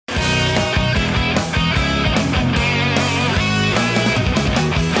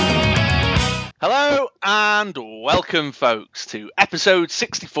and welcome, folks, to episode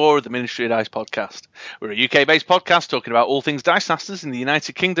 64 of the Ministry of Dice podcast. We're a UK-based podcast talking about all things Dice Masters in the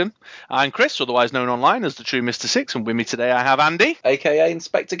United Kingdom. I'm Chris, otherwise known online as the True Mr. Six, and with me today I have Andy, aka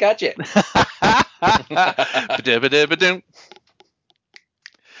Inspector Gadget. Ba-da-ba-da-ba-dum.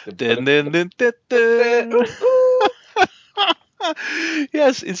 Dun-dun-dun-dun-dun.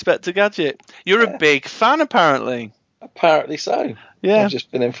 Yes, Inspector Gadget. You're a big fan, apparently. Apparently so. Yeah. I've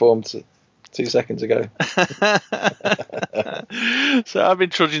just been informed 2 seconds ago. So I've been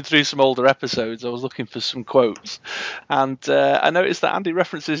trudging through some older episodes. I was looking for some quotes, and I noticed that Andy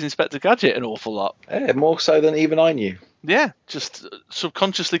references Inspector Gadget an awful lot. Yeah, more so than even I knew. Yeah, just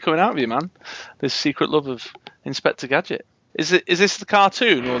subconsciously coming out of you, man. This secret love of Inspector Gadget. Is this the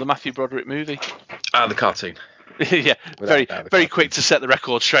cartoon or the Matthew Broderick movie? The cartoon. Yeah, very quick to set the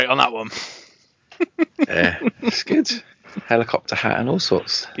record straight on that one. Yeah, it's good. Helicopter hat and all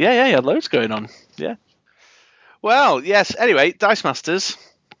sorts. Yeah, loads going on. Yeah. Well, yes. Anyway, Dice Masters.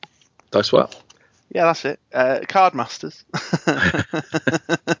 Dice what? Yeah, that's it. Card Masters.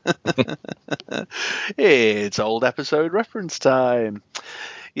 It's old episode reference time.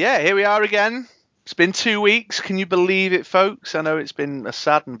 Yeah, here we are again. It's been 2 weeks. Can you believe it, folks? I know it's been a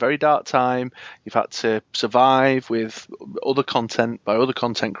sad and very dark time. You've had to survive with other content by other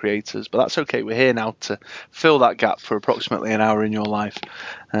content creators, but that's okay. We're here now to fill that gap for approximately an hour in your life,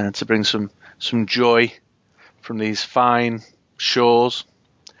 and to bring some joy from these fine shores,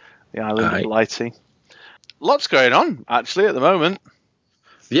 the island of Blighty. Lots going on, actually, at the moment.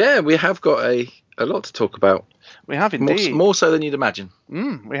 Yeah, we have got a lot to talk about. We have indeed. More so than you'd imagine.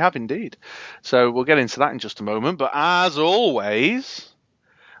 We have indeed. So we'll get into that in just a moment. But as always,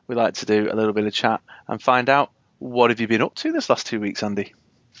 we like to do a little bit of chat and find out, what have you been up to this last 2 weeks, Andy?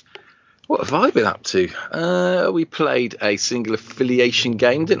 What have I been up to? We played a single affiliation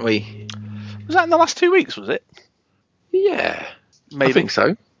game, didn't we? Was that in the last 2 weeks, was it? Yeah. Maybe. I think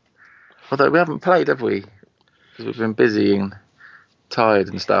so. Although we haven't played, have we? Because we've been busy and tired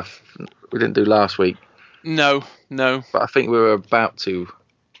and stuff. We didn't do last week. No. But I think we were about to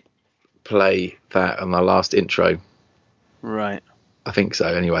play that on our last intro. Right. I think so,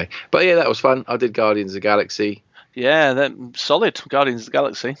 anyway. But yeah, that was fun. I did Guardians of the Galaxy. Yeah, solid. Guardians of the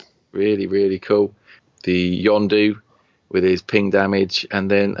Galaxy. Really, really cool. The Yondu with his ping damage, and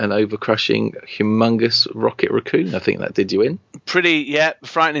then an overcrushing, humongous rocket raccoon. I think that did you in. Pretty,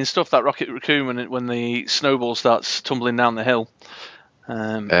 frightening stuff, that rocket raccoon, when the snowball starts tumbling down the hill.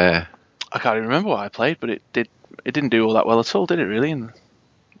 I can't even remember what I played, but it didn't do all that well at all, did it, really?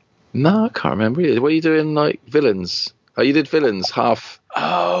 No, I can't remember either. What are you doing, like, villains? Oh, you did villains, half...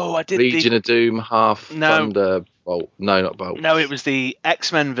 Oh, I did Legion of Doom, half Thunderbolt. No, not Bolt. No, it was the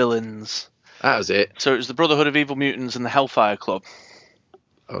X-Men villains. That was it. So it was the Brotherhood of Evil Mutants and the Hellfire Club.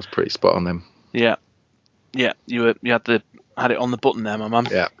 I was pretty spot on them. Yeah, you had it on the button there, my man.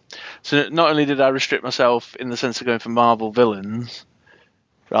 Yeah. So not only did I restrict myself in the sense of going for Marvel villains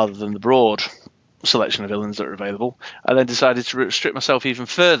rather than the broad selection of villains that are available, I then decided to restrict myself even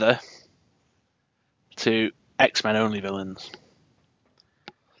further to X-Men only villains.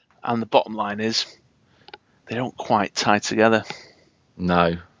 And the bottom line is, they don't quite tie together.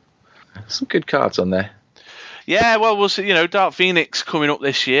 No. Some good cards on there. Yeah, well, we'll see. Dark Phoenix coming up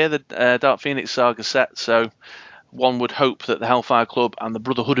this year, the Dark Phoenix Saga set, so one would hope that the Hellfire Club and the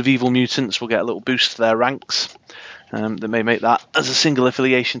Brotherhood of Evil Mutants will get a little boost to their ranks. That may make that, as a single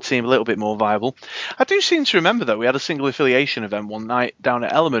affiliation team, a little bit more viable. I do seem to remember, though, we had a single affiliation event one night down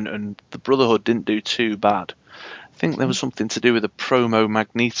at Element, and the Brotherhood didn't do too bad. I think there was something to do with a promo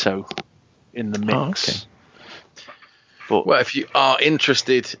Magneto in the mix. Oh, okay. Well, if you are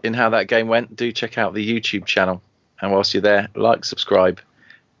interested in how that game went, do check out the YouTube channel. And whilst you're there, like, subscribe,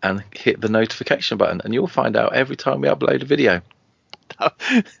 and hit the notification button, and you'll find out every time we upload a video.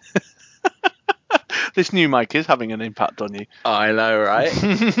 This new mic is having an impact on you. I know, right?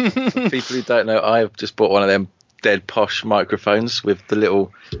 For people who don't know, I've just bought one of them dead posh microphones with the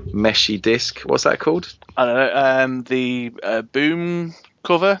little meshy disc. What's that called? I don't know. The boom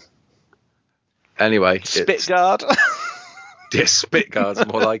cover. Anyway, Spit guard. Yeah, spit guard's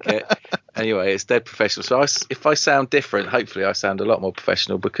more like it. Anyway, it's dead professional. So if I sound different, hopefully I sound a lot more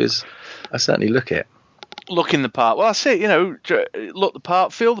professional, because I certainly look it. Looking the part. Well, that's it. Look the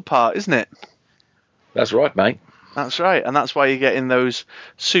part, feel the part, isn't it? That's right, mate. That's right. And that's why you're getting those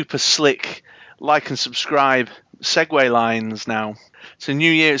super slick like and subscribe segue lines now. It's a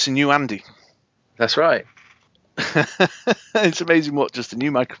new year. It's a new Andy. That's right. It's amazing what just a new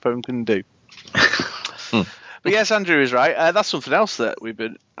microphone can do. But yes, Andrew is right. That's something else that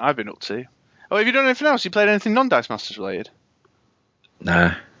I've been up to. Oh, have you done anything else? You played anything non-Dice Masters related?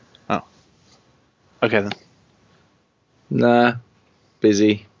 Nah. Oh. Okay then. Nah,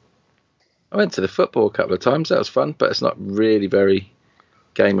 busy. I went to the football a couple of times. That was fun, but it's not really very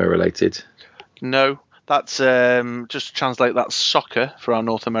gamer related. No, that's just translate that soccer for our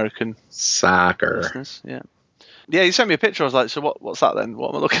North American listeners. Yeah. Yeah, you sent me a picture. I was like, so what's that then? What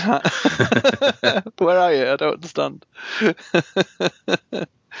am I looking at? Where are you? I don't understand.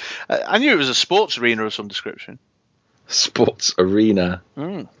 I knew it was a sports arena of some description. Sports arena.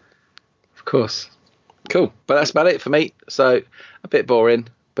 Mm. Of course. Cool. But that's about it for me. So a bit boring,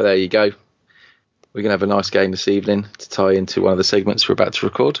 but there you go. We're going to have a nice game this evening to tie into one of the segments we're about to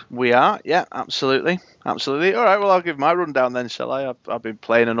record. We are, yeah, absolutely. Absolutely. All right, well, I'll give my rundown then, shall I? I've been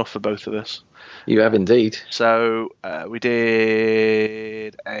playing enough for both of us. You have indeed. So we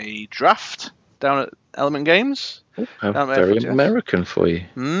did a draft down at Element Games. Very American for you.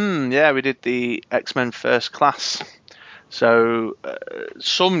 Yeah, we did the X-Men First Class. So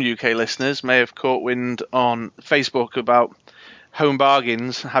some UK listeners may have caught wind on Facebook about Home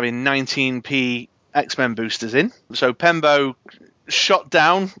Bargains having 19p X-Men boosters in. So Pembo shot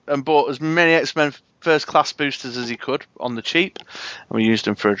down and bought as many X-Men First Class boosters as he could on the cheap, and we used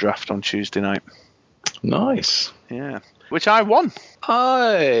them for a draft on Tuesday night. Nice. Yeah. Which I won.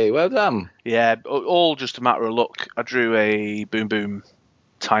 Hey, well done. Yeah, all just a matter of luck. I drew a Boom Boom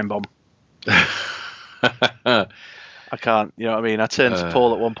Time Bomb. I can't, you know what I mean? I turned to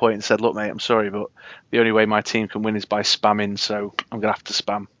Paul at one point and said, look, mate, I'm sorry, but the only way my team can win is by spamming, so I'm going to have to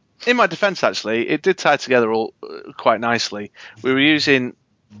spam. In my defence, actually, it did tie together all quite nicely. We were using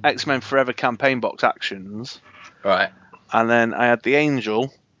X-Men Forever campaign box actions. Right. And then I had the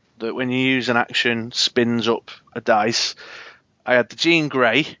Angel that when you use an action spins up a dice. I had the Jean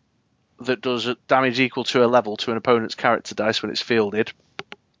Grey that does damage equal to a level to an opponent's character dice when it's fielded.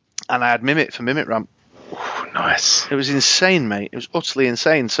 And I had Mimit for Mimit Ramp. Ooh, nice. It was insane, mate. It was utterly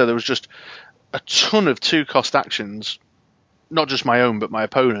insane. So there was just a ton of 2-cost actions, not just my own, but my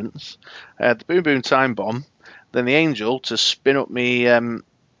opponent's. I had the Boom Boom Time Bomb, then the Angel to spin up me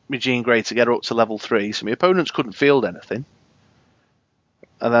Jean Grey to get her up to level 3, so my opponents couldn't field anything.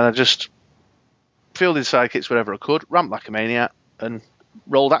 And then I just fielded sidekicks wherever I could, ramped like a maniac, and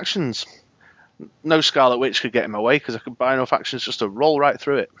rolled actions. No Scarlet Witch could get in my way because I could buy enough actions just to roll right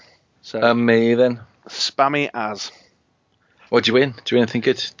through it. So me then. Spammy as. What'd you win? Did you win anything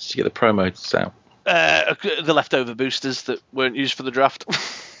good? Did you get the promos out? The leftover boosters that weren't used for the draft.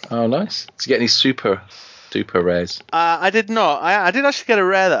 Oh, nice. Did you get any super duper rares? I did not. I did actually get a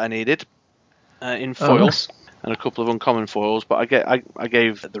rare that I needed in foil and a couple of uncommon foils, but I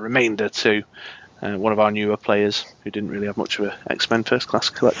gave the remainder to one of our newer players who didn't really have much of an X-Men First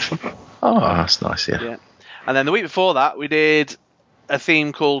Class collection. Oh, that's nice, yeah. And then the week before that, we did a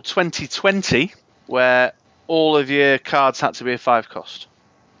theme called 2020, where all of your cards had to be a 5-cost.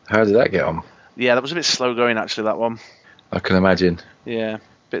 How did that get on? Yeah, that was a bit slow going, actually, that one. I can imagine. Yeah, a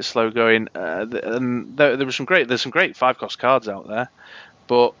bit slow going. And there's some great 5-cost cards out there,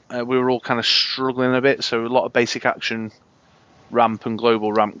 but we were all kind of struggling a bit, so a lot of basic action ramp and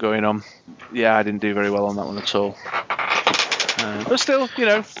global ramp going on. Yeah, I didn't do very well on that one at all. But still, you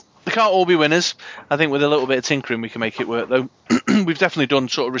know, they can't all be winners. I think with a little bit of tinkering we can make it work, though. We've definitely done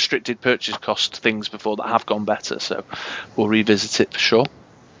sort of restricted purchase cost things before that have gone better, so we'll revisit it for sure.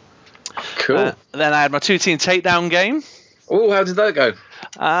 Cool. Then I had my 2-team takedown game. Oh, how did that go? You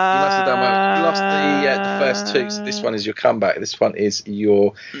must have done well. You lost the first 2, so this one is your comeback. This one is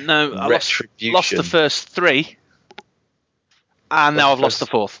your retribution. I lost the first 3, and now I've lost the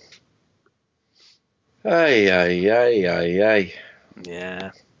 4th. Hey.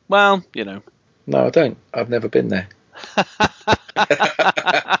 Yeah. Well, you know. No, I don't. I've never been there.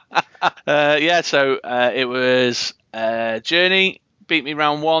 So it was Journey beat me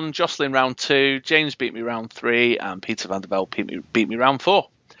round 1, Jocelyn round 2, James beat me round 3, and Peter van der Velde beat me round 4.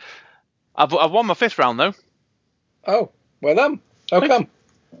 I've won my 5th round, though. Oh, well done. How come?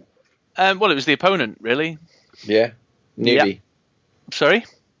 Well, it was the opponent, really. Yeah. Newbie. Yeah. Sorry?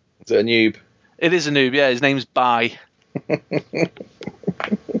 Is it a noob? It is a noob, yeah. His name's Bai.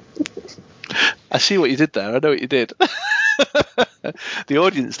 I see what you did there. I know what you did. The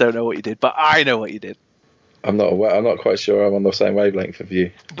audience don't know what you did, but I know what you did. I'm not aware. I'm not quite sure I'm on the same wavelength of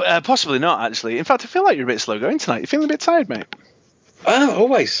you. But possibly not, actually. In fact, I feel like you're a bit slow going tonight. You're feeling a bit tired, mate.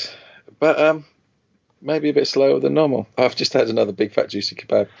 Always. But maybe a bit slower than normal. I've just had another big fat juicy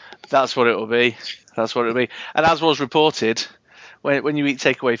kebab. That's what it'll be. And as was reported, when you eat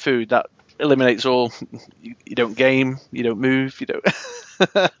takeaway food, that eliminates all. You don't game, you don't move, you don't.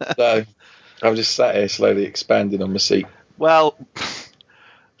 So I'm just sat here slowly expanding on my seat. Well,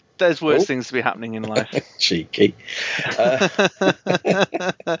 There's worse things to be happening in life. Cheeky. It's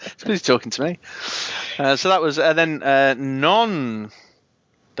because he's talking to me. So that was then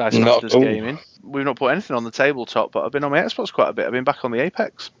non-Dice Masters gaming. We've not put anything on the tabletop, but I've been on my Xbox quite a bit. I've been back on the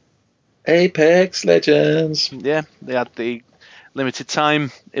Apex. Apex Legends. Yeah, they had the limited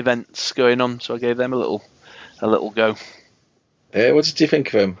time events going on, so I gave them a little go. Yeah, what did you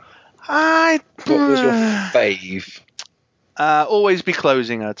think of them? What was your fave? Always Be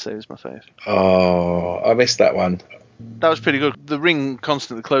Closing, I'd say, was my fave. Oh, I missed that one. That was pretty good. The ring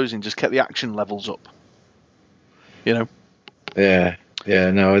constantly closing just kept the action levels up. You know? Yeah,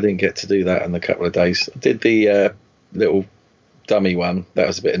 no, I didn't get to do that in a couple of days. I did the little dummy one. That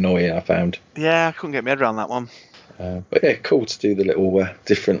was a bit annoying, I found. Yeah, I couldn't get my head around that one. But yeah, cool to do the little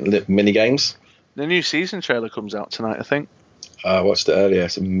different mini games. The new season trailer comes out tonight, I think. I watched it earlier.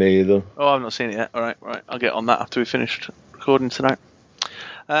 It's amazing. Oh, I've not seen it yet. All right. I'll get on that after we finished recording tonight.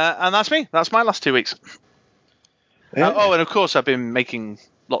 And that's me. That's my last 2 weeks. Yeah. And of course, I've been making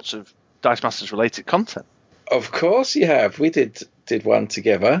lots of Dice Masters related content. Of course you have. We did one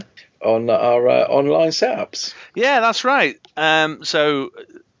together on our online setups. Yeah, that's right. So,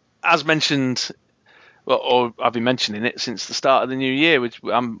 as mentioned, or I've been mentioning it since the start of the new year, which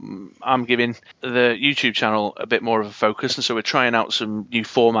I'm giving the YouTube channel a bit more of a focus, and so we're trying out some new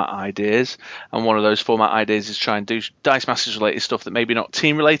format ideas. And one of those format ideas is try and do Dice Masters related stuff that maybe not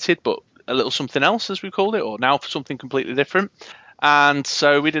team related, but a little something else, as we called it, or now for something completely different. And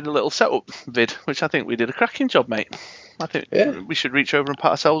so we did a little setup vid, which I think we did a cracking job, mate. I think we should reach over and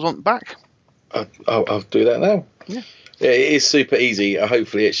pat ourselves on the back. I'll do that now. Yeah. It is super easy.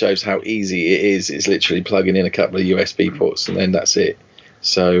 Hopefully it shows how easy it is. It's literally plugging in a couple of USB ports and then that's it.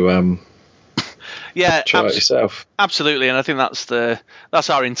 So try it yourself. Absolutely, and I think that's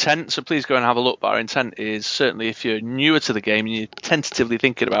our intent. So please go and have a look. But our intent is certainly if you're newer to the game and you're tentatively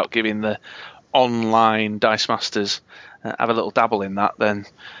thinking about giving the online Dice Masters have a little dabble in that, then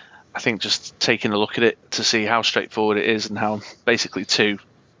I think just taking a look at it to see how straightforward it is and how basically two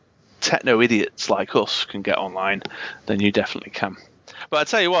techno idiots like us can get online, then you definitely can. But I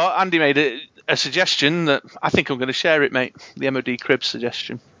tell you what, Andy made a suggestion that I think I'm going to share it, mate. The MOD Cribs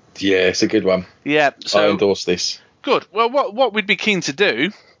suggestion. Yeah, it's a good one. Yeah, so I endorse this. Good. Well, what we'd be keen to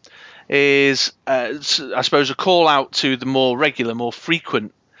do is, I suppose, a call out to the more regular, more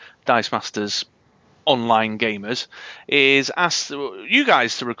frequent Dice Masters online gamers is ask you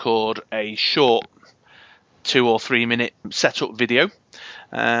guys to record a short 2 or 3 minute setup video.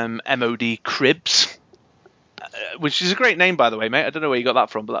 MOD Cribs, which is a great name, by the way, mate. I don't know where you got that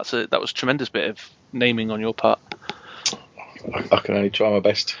from, but that was a tremendous bit of naming on your part. I can only try my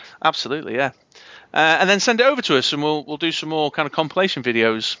best. Absolutely, yeah. And then send it over to us, and we'll do some more kind of compilation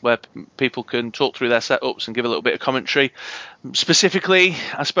videos where people can talk through their setups and give a little bit of commentary. Specifically,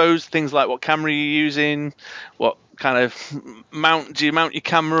 I suppose, things like what camera you're using, what kind of mount do you mount your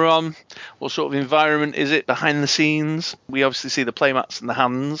camera on, what sort of environment is it behind the scenes. We obviously see the playmats and the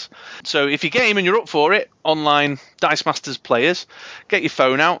hands. So if you game and you're up for it, online Dice Masters players, get your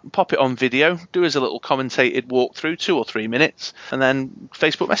phone out, pop it on video, do us a little commentated walkthrough, 2 or 3 minutes, and then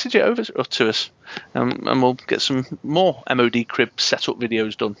Facebook message it over to us, and we'll get some more MOD Crib setup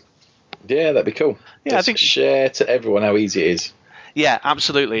videos done. Yeah, that'd be cool. Yeah, I think share to everyone how easy it is. Yeah,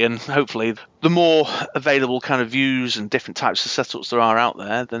 absolutely, and hopefully the more available kind of views and different types of setups there are out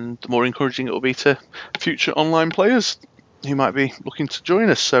there, then the more encouraging it will be to future online players who might be looking to join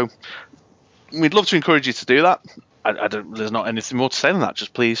us. So we'd love to encourage you to do that. There's not anything more to say than that.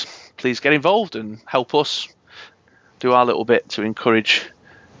 Just please get involved and help us do our little bit to encourage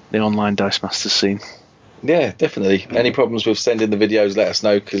the online Dice Masters scene. Yeah, definitely. Any problems with sending the videos, let us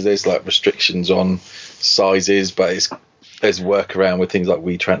know, because there's like restrictions on sizes, but there's workaround with things like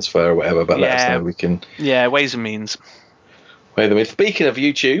WeTransfer or whatever, but let us know. We can... Yeah, ways and means. Speaking of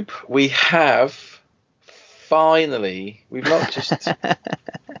YouTube, we have finally, we've not just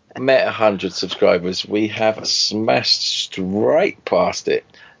met 100 subscribers, we have smashed straight past it.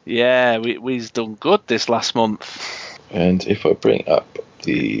 Yeah, we've done good this last month. And if I bring up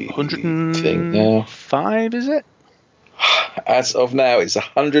the 105, thing now, 5 is it? As of now, it's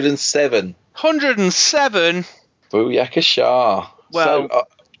 107. 107. Booyakasha. Well, so,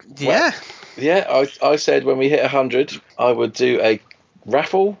 yeah. I said when we hit 100, I would do a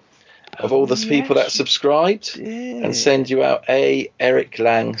raffle of all the people that subscribed and send you out a Eric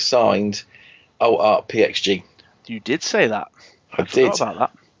Lang signed Alt PXG. You did say that. I did. About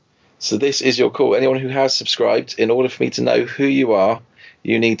that. So this is your call. Anyone who has subscribed, in order for me to know who you are,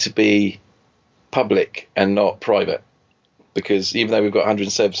 you need to be public and not private. Because even though we've got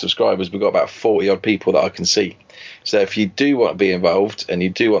 107 subscribers, we've got about 40 odd people that I can see. So if you do want to be involved and you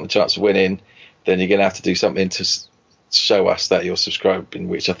do want the chance of winning, then you're going to have to do something to show us that you're subscribing,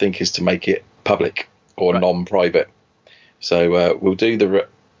 which I think is to make it public or non-private. So we'll do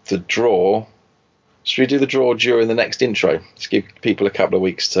the draw. Should we do the draw during the next intro? Just give people a couple of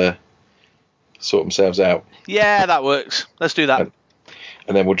weeks to sort themselves out. Yeah, that works. Let's do that.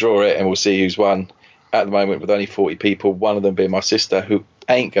 And then we'll draw it and we'll see who's won. At the moment, with only 40 people, one of them being my sister, who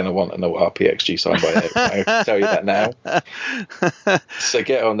ain't going to want an RPXG signed by it. I can tell you that now. So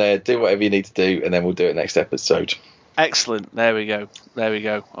get on there, do whatever you need to do, and then we'll do it next episode. Excellent. There we go.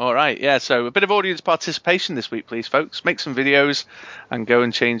 All right. Yeah, so a bit of audience participation this week, please, folks. Make some videos and go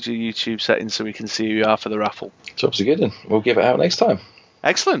and change your YouTube settings so we can see who you are for the raffle. Jobs are good, and we'll give it out next time.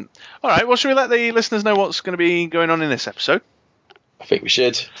 Excellent. All right. Well, should we let the listeners know what's going to be going on in this episode? I think we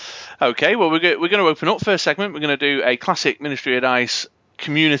should. Okay, well, we're going to open up first segment. We're going to do a classic Ministry of Dice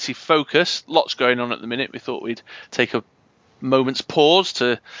community focus. Lots going on at the minute. We thought we'd take a moment's pause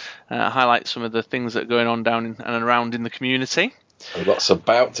to highlight some of the things that are going on down and around in the community. Lots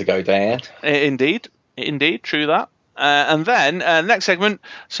about to go down. Indeed, true that. And then next segment.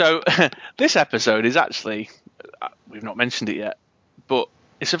 So this episode is actually, we've not mentioned it yet, but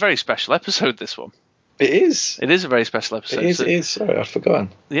it's a very special episode, this one. It is. It is a very special episode. It is. Sorry, I'd forgotten.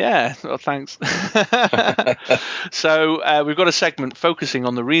 Yeah, well, thanks. So we've got a segment focusing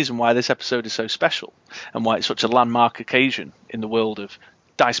on the reason why this episode is so special and why it's such a landmark occasion in the world of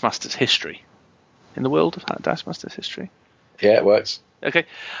Dice Masters history. In the world of Dice Masters history? Yeah, it works. Okay.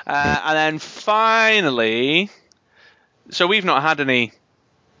 And then finally, so we've not had any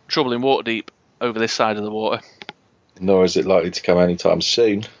trouble in Waterdeep over this side of the water. Nor is it likely to come anytime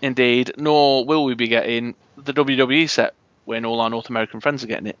soon. Indeed, nor will we be getting the WWE set when all our North American friends are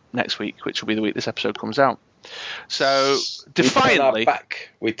getting it next week, which will be the week this episode comes out. So, defiantly...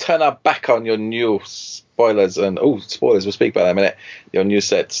 We turn our back on your new spoilers, and... Oh, spoilers, we'll speak about that in a minute. Your new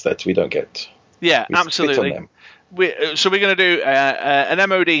sets that we don't get. Yeah, absolutely. So we're going to do an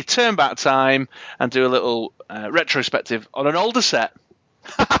MOD turn back time and do a little retrospective on an older set.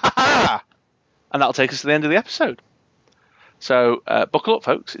 And that'll take us to the end of the episode. So buckle up,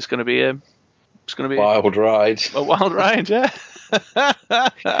 folks. It's going to be a wild ride. A wild ride, yeah.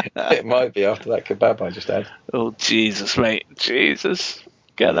 It might be after that kebab I just had. Oh Jesus, mate, Jesus!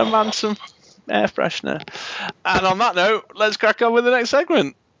 Get the man some air freshener. And on that note, let's crack on with the next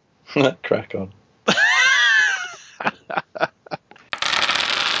segment. Crack on.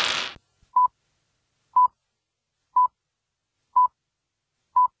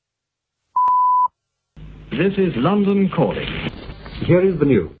 This is London Calling. Here is the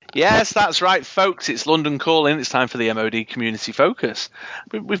news. Yes, that's right, folks. It's London Calling. It's time for the MOD Community Focus.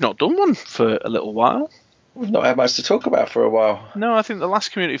 We've not done one for a little while. We've not had much to talk about for a while. No, I think the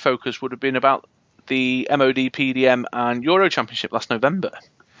last Community Focus would have been about the MOD, PDM and Euro Championship last November.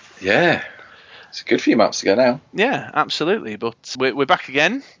 Yeah. It's a good few months ago now. Yeah, absolutely. But we're back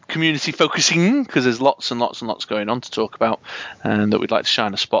again, community focusing, because there's lots and lots and lots going on to talk about and that we'd like to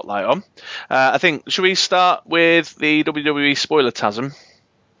shine a spotlight on. I think, should we start with the WWE spoiler-tasm?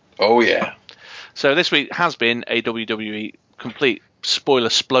 Oh, yeah. So this week has been a WWE complete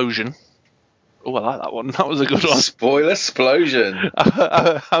spoiler-splosion. Oh, I like that one. That was a good one. Spoiler-splosion.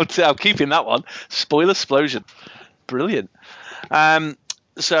 I'm keeping that one. Spoiler-splosion. Brilliant.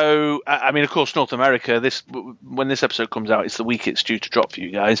 So, I mean, of course, North America, when this episode comes out, it's the week it's due to drop for you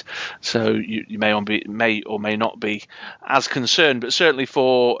guys. So you may or may not be as concerned. But certainly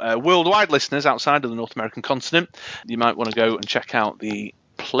for worldwide listeners outside of the North American continent, you might want to go and check out the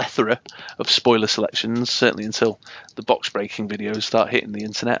plethora of spoiler selections, certainly until the box-breaking videos start hitting the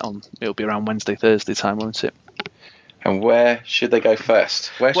internet. It'll be around Wednesday, Thursday time, won't it? And where should they go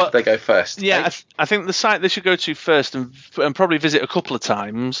first? Should they go first? Yeah, I think the site they should go to first and probably visit a couple of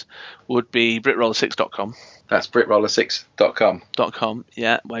times would be BritRoller6.com. That's BritRoller6.com.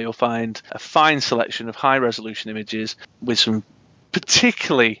 Yeah, where you'll find a fine selection of high-resolution images with some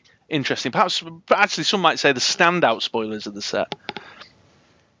particularly interesting, perhaps actually some might say the standout spoilers of the set.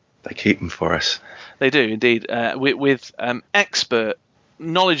 They keep them for us. They do, indeed, with expert,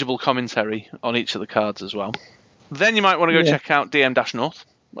 knowledgeable commentary on each of the cards as well. Then you might want to go check out DM-North.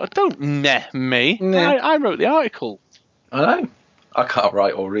 Don't me. Nah. I wrote the article. I know. I can't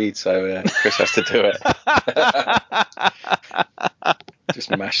write or read, so Chris has to do it. Just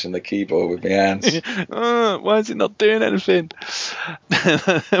mashing the keyboard with my hands. Why is it not doing anything?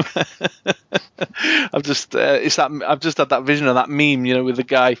 I've just had that vision of that meme, with the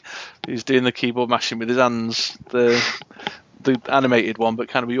guy who's doing the keyboard mashing with his hands, the animated one, but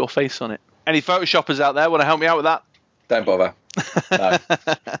kind of with your face on it. Any Photoshoppers out there want to help me out with that? Don't bother. No.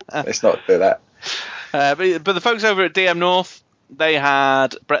 Let's not do that. But the folks over at DM North, they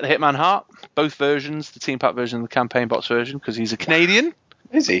had Bret the Hitman Hart, both versions, the team pack version and the campaign box version, because he's a Canadian.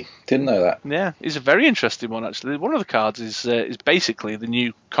 Is he? Didn't know that. Yeah, he's a very interesting one, actually. One of the cards is basically the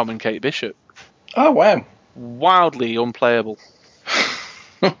new common Kate Bishop. Oh, wow. Wildly unplayable.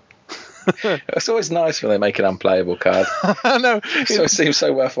 It's always nice when they make an unplayable card. I know. It seems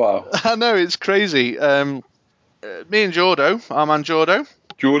so worthwhile. I know, it's crazy. Me and Jordo, our man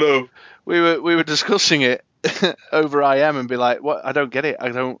Jordo, we were discussing it over IM and be like, "What? I don't get it. I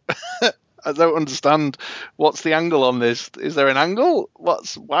don't understand. What's the angle on this? Is there an angle?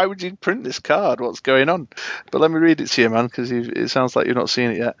 Why would you print this card? What's going on?" But let me read it to you, man, because it sounds like you're not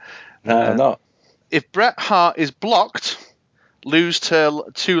seeing it yet. No, I'm not. If Bret Hart is blocked, lose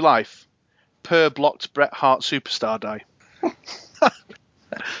 2 life per blocked Bret Hart superstar die.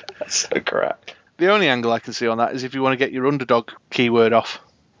 That's so crap. The only angle I can see on that is if you want to get your underdog keyword off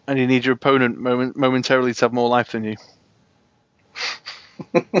and you need your opponent momentarily to have more life than you.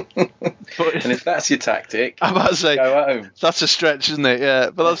 And if that's your tactic, I'm about to say, go home. That's a stretch, isn't it? Yeah,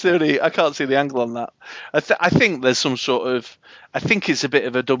 but that's the only. I can't see the angle on that. I think there's some sort of. I think it's a bit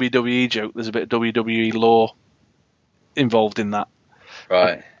of a WWE joke. There's a bit of WWE lore involved in that.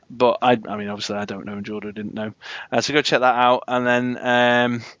 Right. But I mean, obviously, I don't know, and Jordan didn't know. So go check that out, and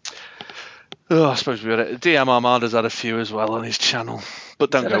then. I suppose we had it. DM Armada's had a few as well on his channel,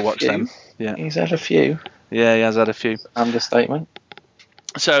 but don't go watch them. Yeah, he's had a few. Yeah, he has had a few. Understatement.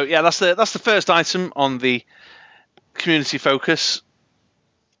 So yeah, that's the first item on the community focus.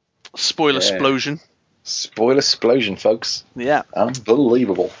 Spoiler explosion. Spoiler explosion, folks. Yeah,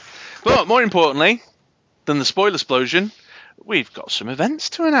 unbelievable. But more importantly than the spoiler explosion, we've got some events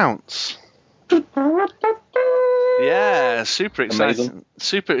to announce. Yeah, super exciting. Amazing.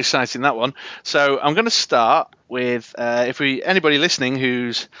 Super exciting, that one. So I'm going to start with anybody listening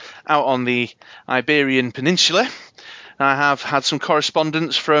who's out on the Iberian Peninsula. I have had some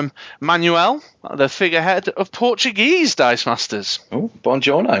correspondence from Manuel, the figurehead of Portuguese Dice Masters. Oh,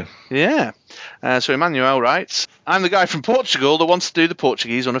 buongiorno. Yeah. So Emmanuel writes, I'm the guy from Portugal that wants to do the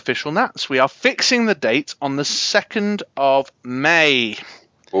Portuguese unofficial Nats. We are fixing the date on the 2nd of May.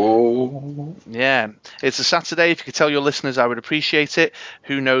 Oh. Yeah, it's a Saturday. If you could tell your listeners, I would appreciate it.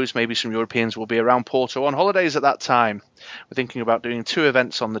 Who knows, maybe some Europeans will be around Porto on holidays at that time. We're thinking about doing 2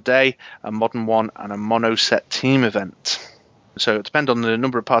 events on the day, a modern one and a mono set team event. So it depends on the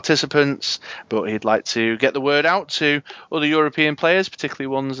number of participants, but he'd like to get the word out to other European players, particularly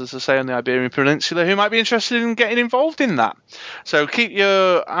ones, as I say, on the Iberian Peninsula, who might be interested in getting involved in that. So keep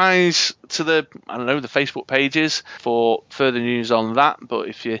your eyes to the Facebook pages for further news on that. But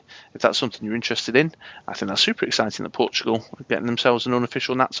if that's something you're interested in, I think that's super exciting that Portugal are getting themselves an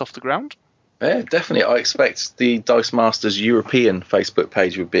unofficial Nats off the ground. Yeah, definitely. I expect the Dice Masters European Facebook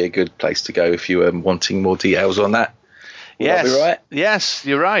page would be a good place to go if you were wanting more details on that. Yes, that be right? Yes,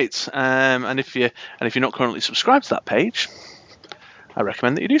 you're right. And if you're not currently subscribed to that page, I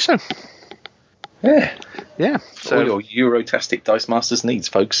recommend that you do so. Yeah. So all your Eurotastic Dice Masters needs,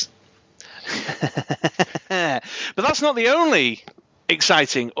 folks. But that's not the only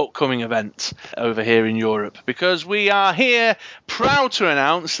exciting upcoming event over here in Europe, because we are here proud to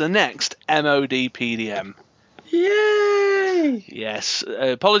announce the next MOD PDM. Yay! Yes.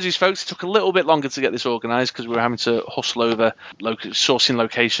 Apologies, folks. It took a little bit longer to get this organised because we were having to hustle over sourcing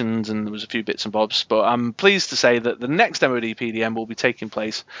locations and there was a few bits and bobs. But I'm pleased to say that the next MOD PDM will be taking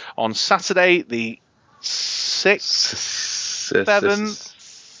place on Saturday, the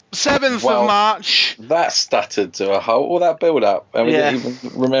 7th of March. That stuttered to a halt. All that build-up. And we didn't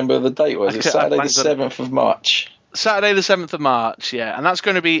even remember the date. Was it Saturday the 7th of March? Saturday the 7th of March, yeah. And that's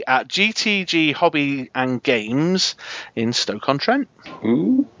going to be at GTG Hobby and Games in Stoke-on-Trent.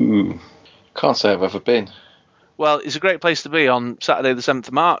 Ooh. Can't say I've ever been. Well, it's a great place to be on Saturday the 7th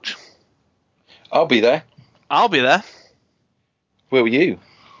of March. I'll be there. I'll be there. Will you?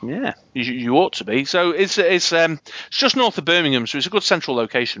 Yeah, you ought to be. So it's just north of Birmingham, so it's a good central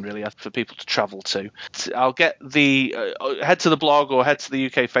location really for people to travel to. I'll get the head to the blog or head to the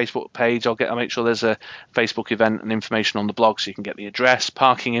UK Facebook page. I'll make sure there's a Facebook event and information on the blog, so you can get the address,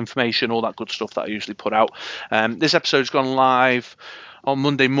 parking information, all that good stuff that I usually put out. This episode's gone live on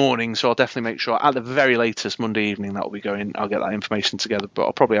Monday morning, so I'll definitely make sure at the very latest Monday evening that will be going. I'll get that information together, but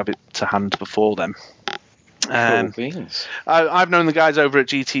I'll probably have it to hand before then. I've known the guys over at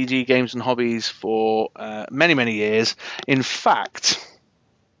GTG Games and Hobbies for many, many years. In fact,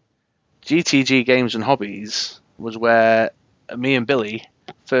 GTG Games and Hobbies was where me and Billy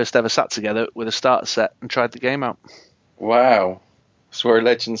first ever sat together with a starter set and tried the game out. Wow. That's where a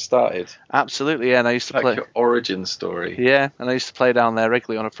legend started. Absolutely, yeah. And I used to play your origin story. Yeah, and I used to play down there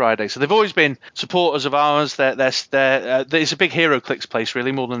regularly on a Friday. So they've always been supporters of ours. It's a big HeroClix place,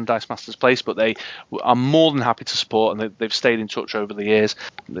 really, more than a Dice Masters place, but they are more than happy to support, and they've stayed in touch over the years.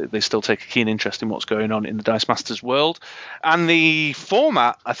 They still take a keen interest in what's going on in the Dice Masters world. And the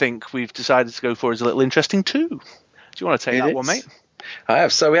format, I think, we've decided to go for is a little interesting too. Do you want to take that one, mate? I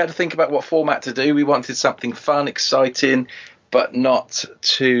have. So we had to think about what format to do. We wanted something fun, exciting, but not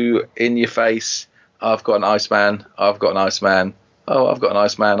too in your face. I've got an Iceman. I've got an Iceman. Oh, I've got an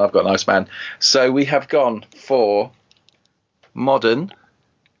Iceman. I've got an Iceman. So we have gone for modern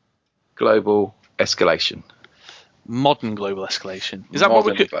global escalation. Modern global escalation. Is that what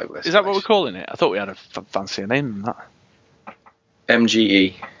we're calling it? I thought we had a fancier name than that.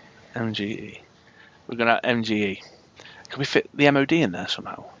 MGE. MGE. We're going to have MGE. Can we fit the MOD in there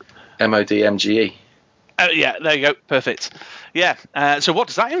somehow? MOD MGE. Yeah, there you go. Perfect. Yeah. So what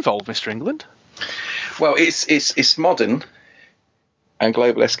does that involve, Mr. England? Well, it's modern and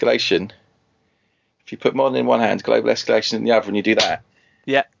global escalation. If you put modern in one hand, global escalation in the other, and you do that,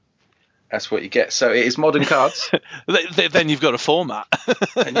 yeah, that's what you get. So it is modern cards. Then you've got a format.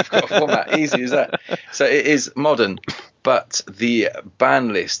 And you've got a format. Easy as that. So it is modern, but the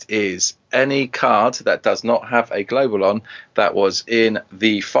ban list is any card that does not have a global on that was in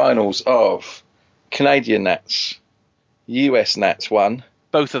the finals of Canadian Nats, US Nats 1.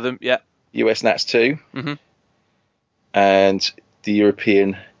 Both of them, yeah. US Nats 2. Mm-hmm. And the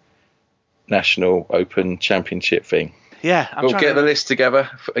European National Open Championship thing. Yeah. We'll get the list together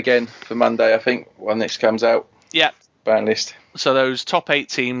again for Monday, I think, when this comes out. Yeah. Ban list. So those top 8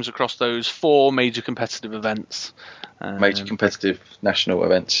 teams across those 4 major competitive events. Major competitive national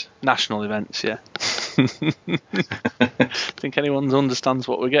events. National events, yeah. Think anyone understands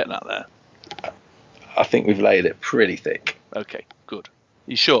what we're getting at there? I think we've laid it pretty thick. Okay, good.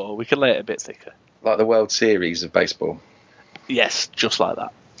 You sure? We can lay it a bit thicker. Like the World Series of baseball. Yes, just like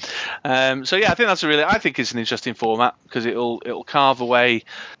that. So yeah, I think it's an interesting format because it'll carve away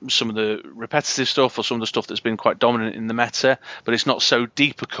some of the repetitive stuff or some of the stuff that's been quite dominant in the meta, but it's not so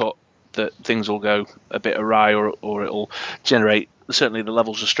deep a cut that things will go a bit awry or it'll generate certainly the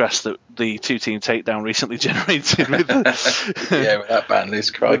levels of stress that the 2-team takedown recently generated with with that ban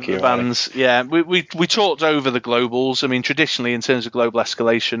list, crikey. Bans. Yeah, we talked over the globals. I mean, traditionally in terms of global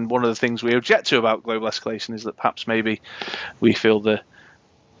escalation, one of the things we object to about global escalation is that perhaps maybe we feel the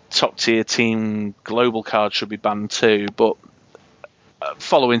top tier team global card should be banned too, but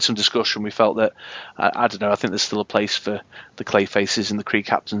following some discussion we felt that I don't know, I think there's still a place for the clay faces and the Kree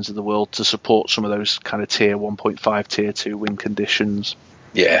captains of the world to support some of those kind of tier 1.5 tier 2 win conditions.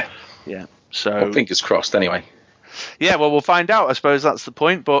 Yeah So fingers crossed anyway. Yeah, well, we'll find out. I suppose that's the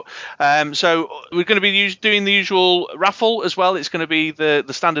point. But so we're going to be doing the usual raffle as well. It's going to be the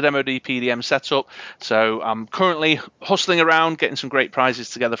standard MOD PDM setup. So I'm currently hustling around, getting some great prizes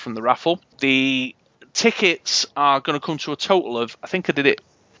together from the raffle. The tickets are going to come to a total of, I think I did it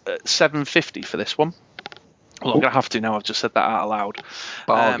at $7.50 for this one. Well, I'm going to have to now. I've just said that out loud.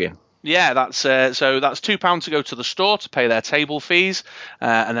 Bargain. Yeah, that's £2 to go to the store to pay their table fees,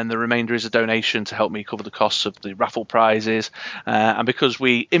 and then the remainder is a donation to help me cover the costs of the raffle prizes. And because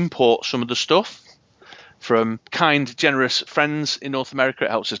we import some of the stuff from kind, generous friends in North America,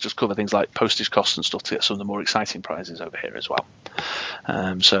 it helps us just cover things like postage costs and stuff to get some of the more exciting prizes over here as well.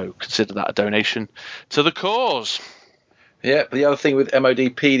 So consider that a donation to the cause. Yeah, the other thing with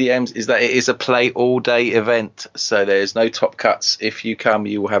MOD PDMs is that it is a play all day event, so there's no top cuts. If you come,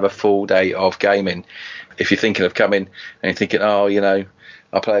 you will have a full day of gaming. If you're thinking of coming and you're thinking, oh, you know,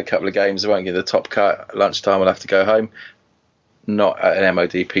 I'll play a couple of games, I won't get the top cut, at lunchtime I'll have to go home. Not at an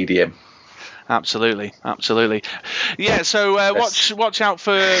MOD PDM. Absolutely. Yeah, so watch out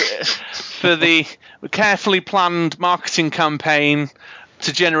for the carefully planned marketing campaign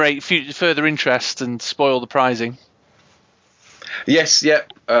to generate further interest and spoil the prizing. Yes, yeah.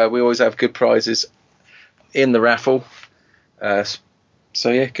 We always have good prizes in the raffle. So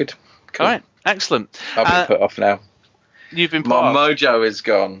yeah, good. Cool. All right, excellent. I've been put off now. You've been put off? My mojo is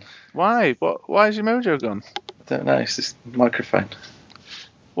gone. Why? Why is your mojo gone? I don't know. It's this microphone.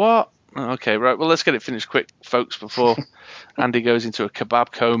 What? Okay, right. Well, let's get it finished quick, folks, before Andy goes into a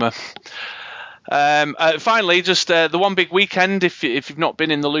kebab coma. Finally, just the One Big Weekend, if you've not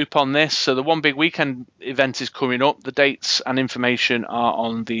been in the loop on this, so the One Big Weekend event is coming up. The dates and information are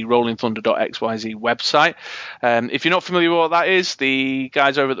on the rollingthunder.xyz website. If you're not familiar with what that is, the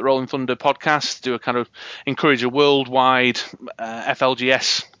guys over at the Rolling Thunder podcast do a kind of encourage a worldwide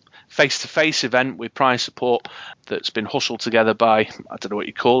FLGS face-to-face event with prize support that's been hustled together by, I don't know what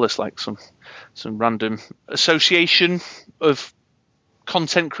you call this, like some random association of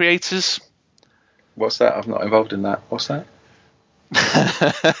content creators. What's that? I'm not involved in that. What's that?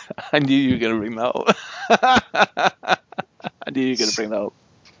 I knew you were going to bring that up.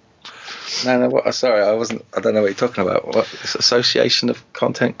 No, what? Sorry, I wasn't. I don't know what you're talking about. What? Association of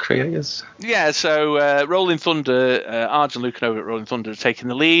Content Creators? Yeah, so Rolling Thunder, Arj and Lucan over at Rolling Thunder are taking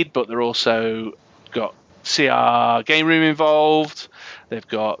the lead, but they're also got CR Game Room involved. They've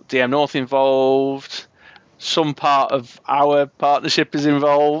got DM North involved. Some part of our partnership is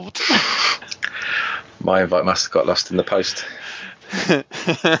involved. My invite must have got lost in the post.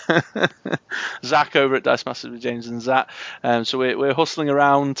 Zach over at Dice Masters with James and Zach. So we're hustling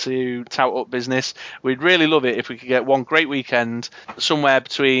around to tout up business. We'd really love it if we could get one great weekend somewhere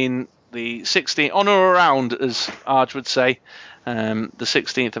between the 16th, on or around, as Arj would say, the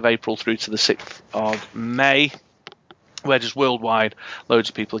 16th of April through to the 6th of May. Where just worldwide, loads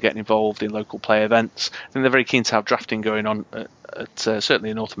of people are getting involved in local play events. I think they're very keen to have drafting going on at certainly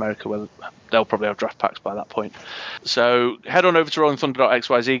in North America, where they'll probably have draft packs by that point. So head on over to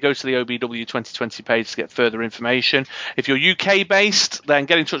rollingthunder.xyz, go to the OBW 2020 page to get further information. If you're UK based, then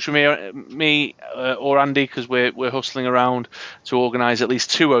get in touch with me or Andy, because we're hustling around to organise at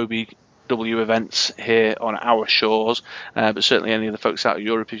least 2 OBW events here on our shores, but certainly any of the folks out of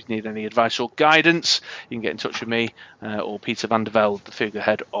Europe, if you need any advice or guidance, you can get in touch with me or Peter van der Velde, the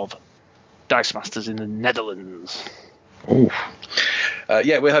figurehead of Dice Masters in the Netherlands.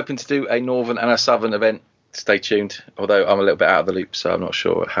 Yeah, we're hoping to do a northern and a southern event. Stay tuned, although I'm a little bit out of the loop, so I'm not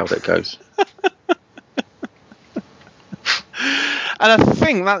sure how that goes. And I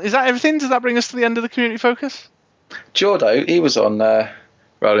think is that everything. Does that bring us to the end of the community focus? Jordo, he was on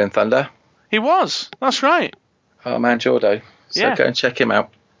Rolling Thunder. He was. That's right. Oh man, Jordo. So go and check him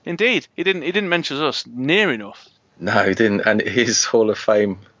out. Indeed, he didn't mention us near enough. No, he didn't. And his Hall of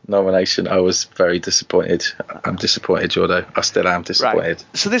Fame nomination, I was very disappointed. I'm disappointed, Jordo. I still am disappointed.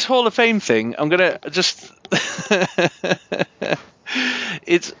 Right. So this Hall of Fame thing, I'm gonna just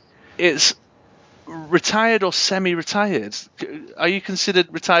it's retired or semi-retired. Are you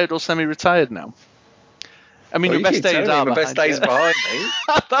considered retired or semi-retired now? I mean, your best days are behind. Best days behind me.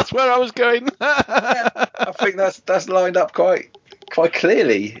 That's where I was going. Yeah, I think that's lined up quite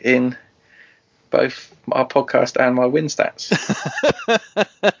clearly in both our podcast and my win stats.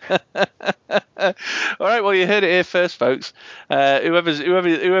 All right, well, you heard it here first, folks. Whoever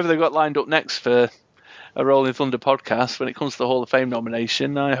they got lined up next for a Rolling Thunder podcast, when it comes to the Hall of Fame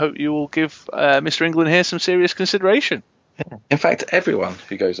nomination, I hope you will give Mr. England here some serious consideration. In fact, everyone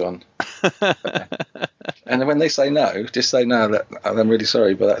who goes on. And when they say no, just say no, that I'm really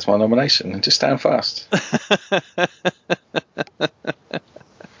sorry, but that's my nomination, and just stand fast.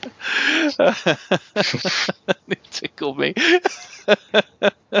 You tickled me.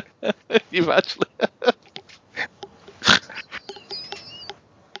 You've actually...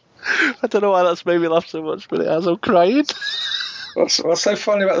 I don't know why that's made me laugh so much, but it has. I'm crying. What's so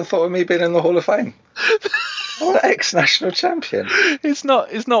funny about the thought of me being in the Hall of Fame? I'm an ex-national champion. It's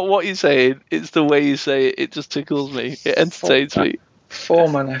not what you're saying. It's the way you say it. It just tickles me. It entertains me.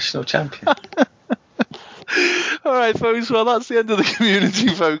 Former national champion. All right, folks. Well, that's the end of the community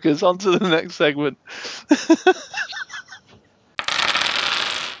focus. On to the next segment.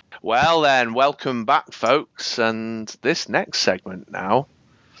 Well, then, welcome back, folks. And this next segment now.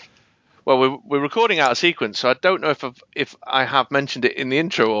 Well, we're recording out of sequence, so I don't know if I have mentioned it in the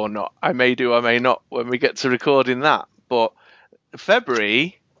intro or not. I may do, I may not when we get to recording that. But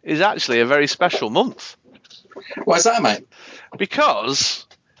February is actually a very special month. Why is that, mate? Because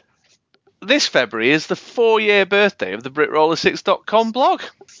this February is the 4-year birthday of the BritRoller6.com blog.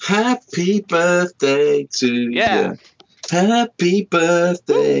 Happy birthday to you. Happy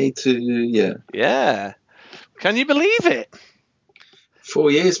birthday to you. Yeah. Can you believe it?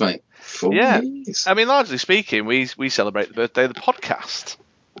 4 years, mate. 4 years. I mean, largely speaking, we celebrate the birthday of the podcast.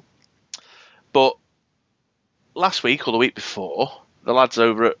 But last week or the week before, the lads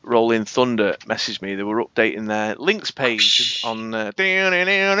over at Rolling Thunder messaged me. They were updating their links page on... Did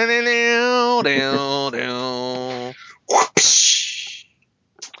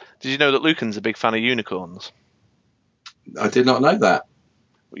you know that Lucan's a big fan of unicorns? I did not know that.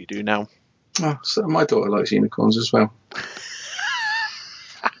 Well, you do now. Oh, so my daughter likes unicorns as well.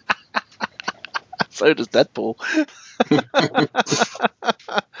 So does Deadpool.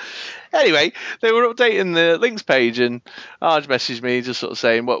 Anyway, they were updating the links page, and Arj messaged me just sort of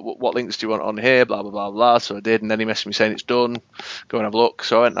saying, what links do you want on here, blah, blah, blah, blah. So I did, and then he messaged me saying it's done. Go and have a look.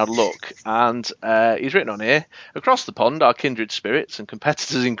 So I went and had a look, and he's written on here, across the pond are kindred spirits and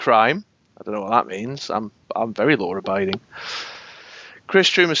competitors in crime. I don't know what that means. I'm very law-abiding. Chris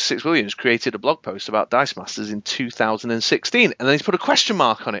Truman 6 Williams created a blog post about Dice Masters in 2016, and then he's put a question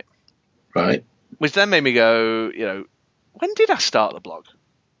mark on it. Right. Which then made me go, when did I start the blog?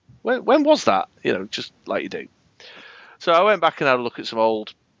 When was that? Just like you do. So I went back and had a look at some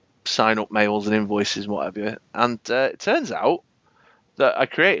old sign-up mails and invoices and what have you, and it turns out that I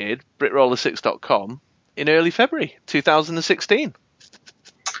created BritRoller6.com in early February 2016.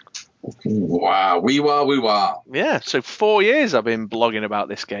 Wow, we were. Yeah, so 4 years I've been blogging about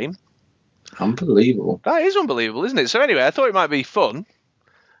this game. Unbelievable. That is unbelievable, isn't it? So anyway, I thought it might be fun.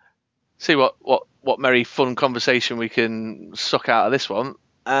 See what merry, fun conversation we can suck out of this one.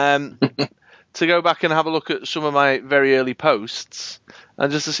 To go back and have a look at some of my very early posts,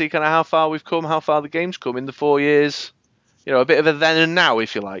 and just to see kind of how far we've come, how far the game's come in the 4 years. A bit of a then and now,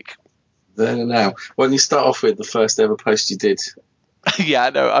 if you like. Then and now. Why don't you start off with the first ever post you did? Yeah,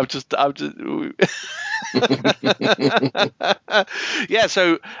 no, I'm just. Yeah,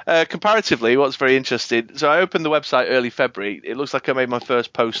 so comparatively, what's very interesting. So I opened the website early February. It looks like I made my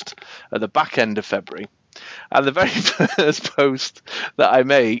first post at the back end of February. And the very first post that I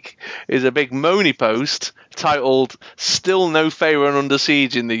make is a big moany post titled "Still No Pharaoh Under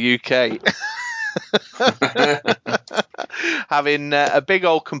Siege in the UK." Having a big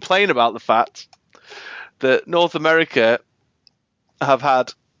old complaint about the fact that North America have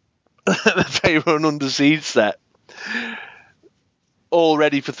had the Pharaoh Under Siege set all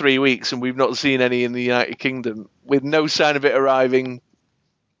ready for 3 weeks, and we've not seen any in the United Kingdom, with no sign of it arriving.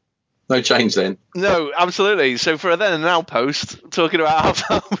 No change then. No, absolutely. So for a then and now post talking about how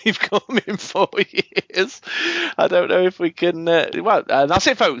far we've come in 4 years, I don't know if we can. That's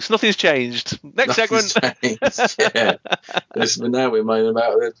it, folks. Nothing's changed. Next segment. Yeah. Now we're moaning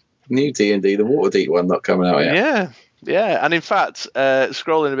about the new D&D, the Waterdeep one not coming out yet. Yeah. And in fact,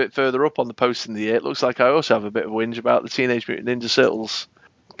 scrolling a bit further up on the post in the year, it looks like I also have a bit of a whinge about the Teenage Mutant Ninja Turtles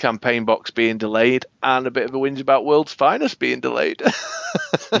campaign box being delayed, and a bit of a whinge about World's Finest being delayed.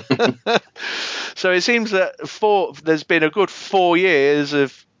 So it seems that there's been a good 4 years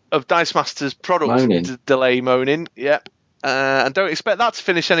of Dice Masters product delay moaning. Yeah. And don't expect that to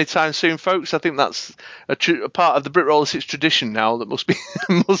finish anytime soon, folks. I think that's a part of the Brit 6 tradition now that must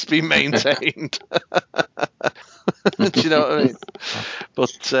be maintained. Do you know what I mean?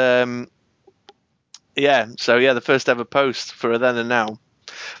 But yeah, so yeah, the first ever post for a then and now.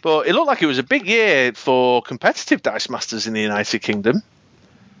 But it looked like it was a big year for competitive Dice Masters in the United Kingdom.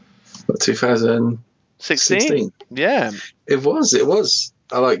 2016. Yeah. It was.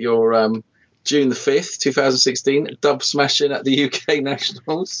 I like your June the 5th, 2016, dub smashing at the UK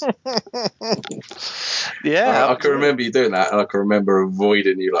Nationals. Yeah. I can remember you doing that, and I can remember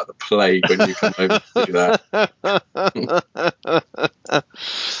avoiding you like the plague when you come over to do that.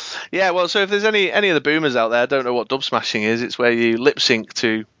 Yeah, well, so if there's any of the boomers out there don't know what dub smashing is, it's where you lip sync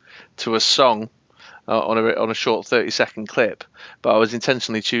to a song on a short 30-second clip. But I was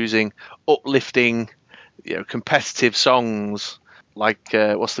intentionally choosing uplifting, competitive songs like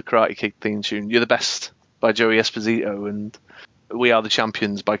what's the Karate Kid theme tune? You're the Best by Joey Esposito, and We Are the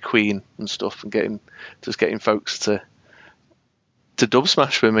Champions by Queen and stuff, and getting folks to dub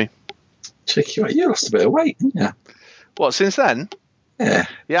smash with me. Check you out. You lost a bit of weight, didn't you? What, since then? Yeah.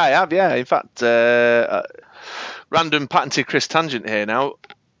 Yeah, I have, yeah. In fact, random patented Chris tangent here now.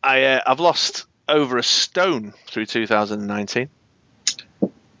 I've lost over a stone through 2019.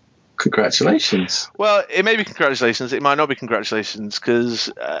 Congratulations. Well, it may be congratulations. It might not be congratulations,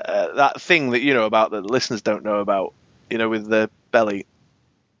 because that thing that you know about that the listeners don't know about, with the belly.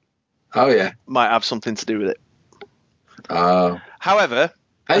 Oh, yeah. Might have something to do with it. However...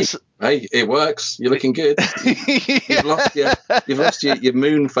 Hey, it works. You're looking good. You've lost your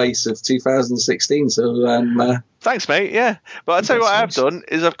moon face of 2016. So thanks, mate. Yeah, but I'll tell you what I've done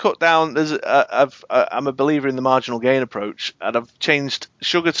is I've cut down. I'm a believer in the marginal gain approach, and I've changed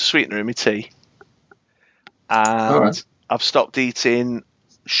sugar to sweetener in my tea, and I've stopped eating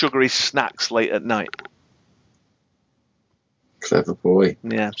sugary snacks late at night. Clever boy.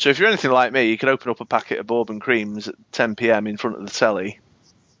 Yeah. So if you're anything like me, you can open up a packet of bourbon creams at 10 p.m. in front of the telly.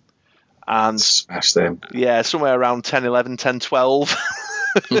 And smash them. Yeah, somewhere around 10, 11, 10, 12.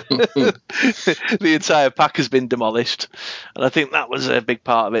 The entire pack has been demolished. And I think that was a big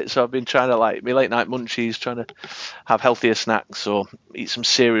part of it. So I've been trying to, like, my late night munchies, trying to have healthier snacks or eat some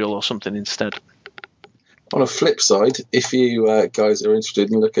cereal or something instead. On a flip side, if you guys are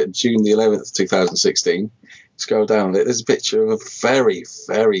interested and look at June the 11th, 2016, scroll down a bit, there's a picture of a very,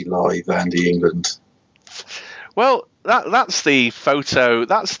 very live Andy England. Well, that's the photo.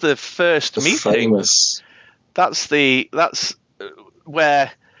 That's the first meeting. Famous. That's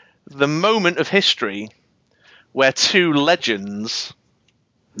where the moment of history where two legends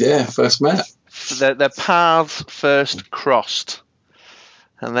Yeah, first met. Their paths first crossed.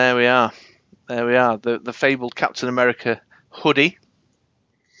 And there we are. There we are. The fabled Captain America hoodie.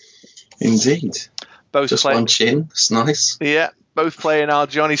 Indeed. Both just one chin. It's nice. Yeah, both playing our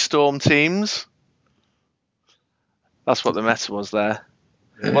Johnny Storm teams. That's what the meta was there.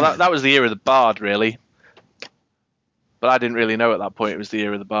 Yeah. Well, that was the year of the Bard, really. But I didn't really know at that point it was the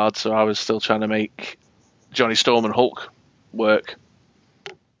year of the Bard, so I was still trying to make Johnny Storm and Hulk work.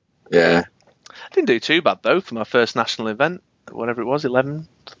 Yeah. I didn't do too bad, though, for my first national event, whatever it was, 11th,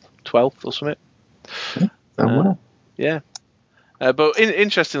 12th or something. Yeah, well. Yeah. But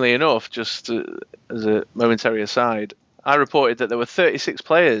interestingly enough, just as a momentary aside, I reported that there were 36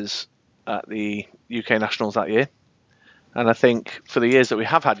 players at the UK Nationals that year. And I think for the years that we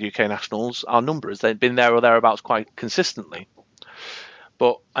have had UK Nationals, our numbers, they've been there or thereabouts quite consistently.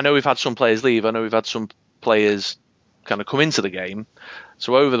 But I know we've had some players leave. I know we've had some players kind of come into the game.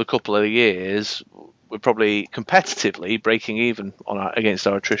 So over the couple of years, we're probably competitively breaking even against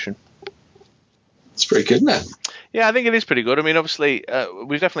our attrition. It's pretty good, isn't it? Yeah, I think it is pretty good. I mean, obviously,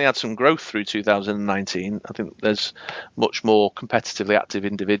 we've definitely had some growth through 2019. I think there's much more competitively active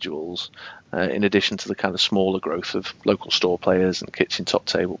individuals, in addition to the kind of smaller growth of local store players and kitchen top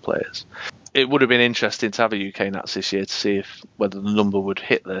table players. It would have been interesting to have a UK Nats this year to see whether the number would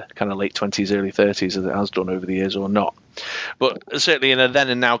hit the kind of late 20s, early 30s as it has done over the years or not. But certainly in a then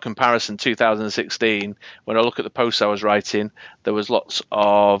and now comparison, 2016, when I look at the posts I was writing, there was lots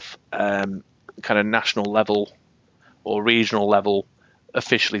of kind of national level or regional level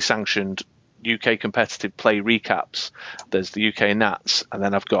officially sanctioned UK competitive play recaps. There's the UK Nats, and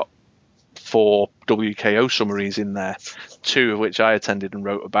then I've got 4 WKO summaries in there, 2 of which I attended and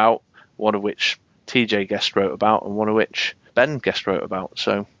wrote about, one of which TJ guest wrote about, and one of which Ben guest wrote about.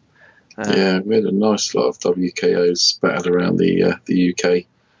 So yeah, we had a nice lot of WKOs spattered around the UK.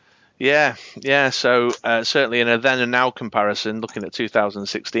 Yeah. So certainly in a then and now comparison, looking at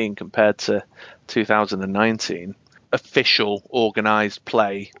 2016 compared to 2019, official organised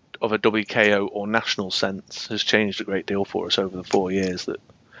play of a WKO or national sense has changed a great deal for us over the 4 years that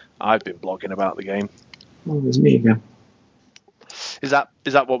I've been blogging about the game. Oh, there's me again. Is that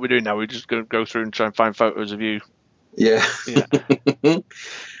what we're doing now? We're just going to go through and try and find photos of you? Yeah.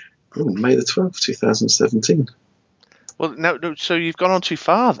 Oh, May the 12th, 2017. Well, no, so you've gone on too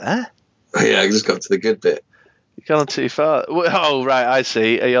far there. Oh, yeah, I just got to the good bit. You've gone on too far. Oh, right, I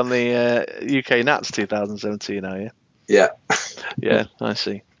see. Are you on the UK Nats 2017, are you? Yeah. Yeah, I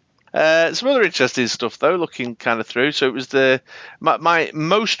see. Some other interesting stuff, though, looking kind of through. So it was my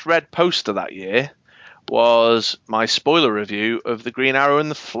most read poster that year was my spoiler review of the Green Arrow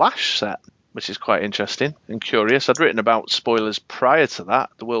and the Flash set, which is quite interesting and curious. I'd written about spoilers prior to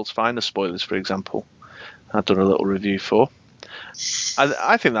that, the World's Finest spoilers, for example. I'd done a little review for.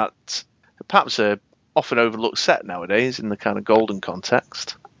 I think that's perhaps a often overlooked set nowadays in the kind of golden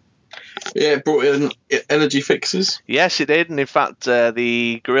context. Yeah, it brought in energy fixes. Yes, it did, and in fact,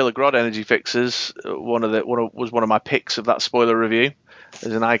 the Gorilla Grodd energy fixes was one of my picks of that spoiler review.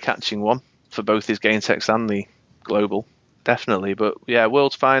 There's an eye-catching one for both his game text and the global, definitely. But yeah,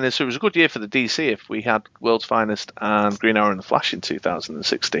 World's Finest. So it was a good year for the DC if we had World's Finest and Green Arrow and the Flash in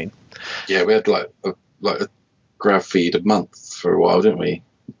 2016. Yeah, we had like a grab feed a month for a while, didn't we?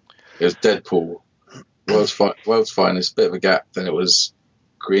 It was Deadpool, World's Finest, bit of a gap. Then it was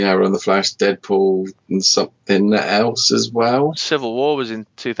Green Arrow and the Flash, Deadpool, and something else as well. Civil War was in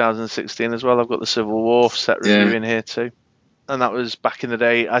 2016 as well. I've got the Civil War set review in here too. And that was back in the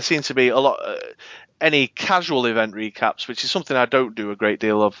day. I seem to be a lot... any casual event recaps, which is something I don't do a great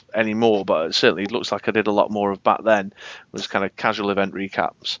deal of anymore, but it certainly looks like I did a lot more of back then, was kind of casual event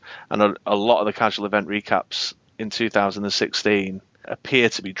recaps. And a lot of the casual event recaps in 2016 appear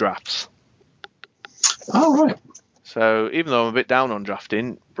to be drafts. Oh, right. So even though I'm a bit down on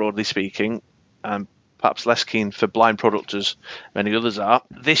drafting, broadly speaking, and perhaps less keen for blind product as many others are,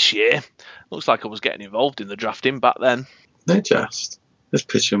 this year, looks like I was getting involved in the drafting back then. They're just... This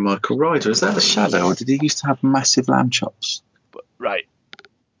picture of Michael Ryder, is that a shadow, or did he used to have massive lamb chops? Right.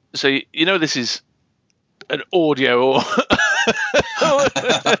 So, you know this is an audio or...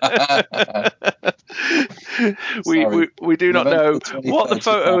 we do not know what the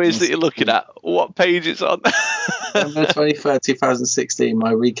photo is that you're looking at, what page it's on. November 23rd, 2016,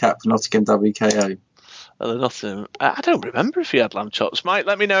 my recap for Nottingham WKO. Nottingham. I don't remember if you had lamb chops. Mike,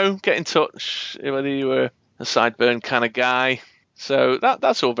 let me know. Get in touch whether you were a sideburn kind of guy. So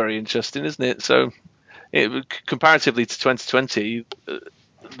that's all very interesting, isn't it? So comparatively to 2020,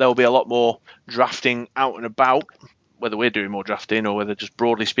 there'll be a lot more drafting out and about whether we're doing more drafting or whether just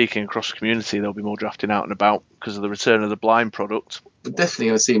broadly speaking across the community there'll be more drafting out and about because of the return of the blind product. We're definitely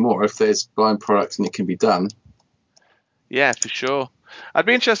going to see more if there's blind product and it can be done. Yeah, for sure. I'd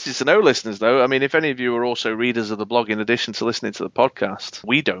be interested to know, listeners, though. I mean, if any of you are also readers of the blog in addition to listening to the podcast,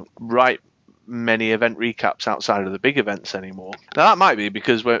 we don't write many event recaps outside of the big events anymore. Now, that might be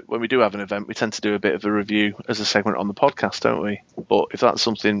because when we do have an event, we tend to do a bit of a review as a segment on the podcast, don't we? But if that's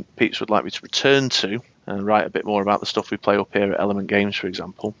something Pete's would like me to return to and write a bit more about the stuff we play up here at Element Games, for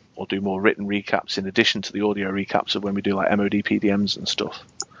example, or do more written recaps in addition to the audio recaps of when we do like MOD PDMs and stuff,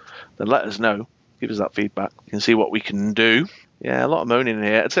 then let us know. Give us that feedback. You can see what we can do. Yeah, a lot of moaning in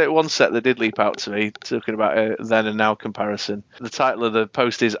here. I'd say one set that did leap out to me, talking about a then and now comparison. The title of the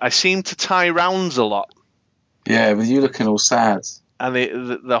post is, I seem to tie rounds a lot. Yeah, with you looking all sad. And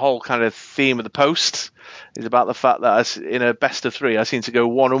the whole kind of theme of the post is about the fact that in a best of 3, I seem to go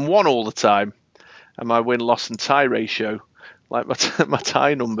 1-1 all the time. And my win-loss and tie ratio, like my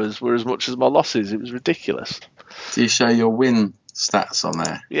tie numbers, were as much as my losses. It was ridiculous. Do you show your win stats on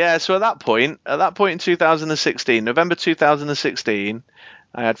there? Yeah, so at that point in 2016, November 2016,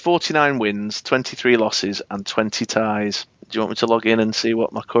 I had 49 wins, 23 losses, and 20 ties. Do you want me to log in and see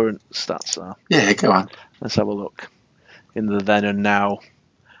what my current stats are? Yeah, go on. Let's have a look. In the then and now.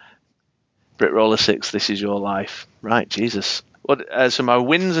 Brit Roller 6, this is your life. Right, Jesus. So my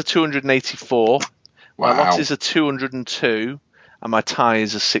wins are 284, my losses are 202, and my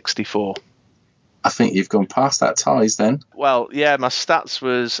ties are 64. I think you've gone past that ties then. Well, yeah, my stats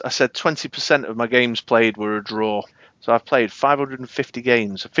was, I said 20% of my games played were a draw. So I've played 550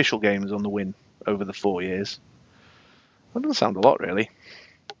 games, official games on the win over the 4 years. That doesn't sound a lot, really.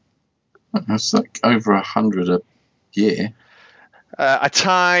 That's like over 100 a year. I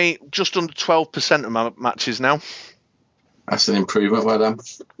tie just under 12% of my matches now. That's an improvement. Well done.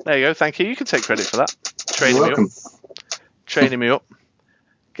 There you go. Thank you. You can take credit for that. Training me up.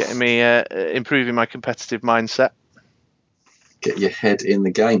 Getting me, improving my competitive mindset. Get your head in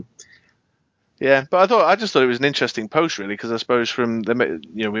the game. Yeah, but I just thought it was an interesting post, really, because I suppose from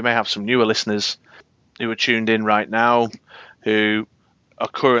we may have some newer listeners who are tuned in right now, who are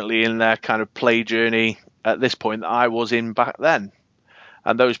currently in their kind of play journey at this point that I was in back then,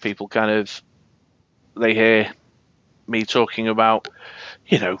 and those people they hear me talking about,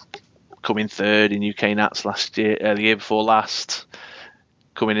 coming third in UK Nats last year, the year before last.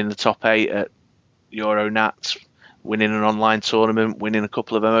 Coming in the top 8 at Euro Nats, winning an online tournament, winning a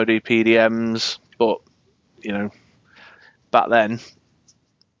couple of MOD PDMs. But, back then,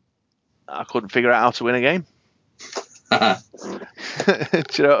 I couldn't figure out how to win a game. Do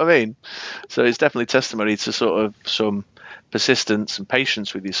you know what I mean? So it's definitely testimony to sort of some persistence and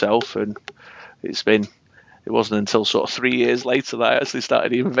patience with yourself. And it wasn't until sort of 3 years later that I actually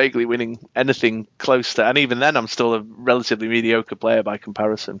started even vaguely winning anything close to, and even then I'm still a relatively mediocre player by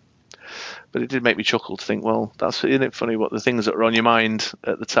comparison. But it did make me chuckle to think, well, isn't it funny what the things that were on your mind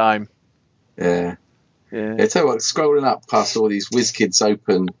at the time? Yeah. Tell you what, scrolling up past all these WizKids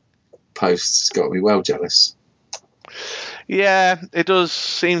Open posts got me well jealous. Yeah, it does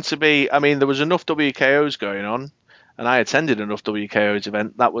seem to be. I mean, there was enough WKOs going on, and I attended enough WKOs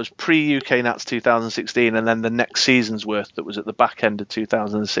event. That was pre-UK Nats 2016, and then the next season's worth that was at the back end of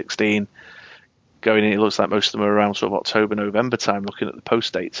 2016. Going in, it looks like most of them are around sort of October, November time, looking at the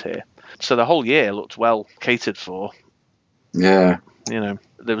post dates here. So the whole year looked well catered for. Yeah.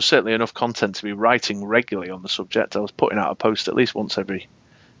 There was certainly enough content to be writing regularly on the subject. I was putting out a post at least once every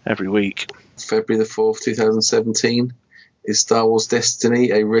week. February the 4th, 2017. Is Star Wars Destiny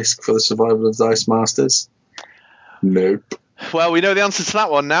a risk for the survival of Dice Masters? Nope. Well, we know the answer to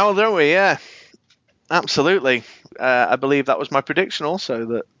that one now, don't we? Yeah, absolutely. I believe that was my prediction also,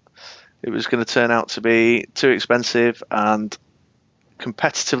 that it was going to turn out to be too expensive and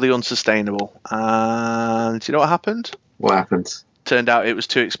competitively unsustainable. And do you know what happened? What happened? Turned out it was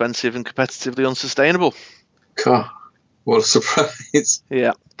too expensive and competitively unsustainable. God, what a surprise.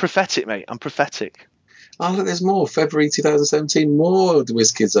 Yeah, prophetic, mate. I'm prophetic. Oh, look, there's more. February 2017, more the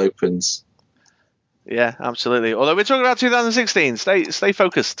WizKids Opens. Yeah, absolutely. Although we're talking about 2016. Stay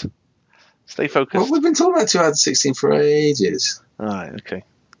focused. Stay focused. Well, we've been talking about 2016 for ages. All right, okay.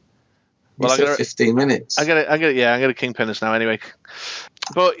 Well, I got 15 minutes. I'm gonna kingpin us now anyway.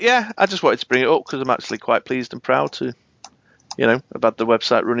 But yeah, I just wanted to bring it up because I'm actually quite pleased and proud to, I've had the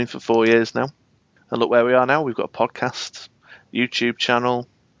website running for 4 years now, and look where we are now. We've got a podcast, YouTube channel,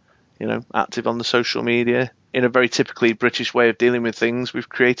 active on the social media. In a very typically British way of dealing with things, we've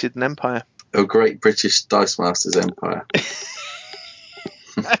created an empire. A great British Dice Masters empire.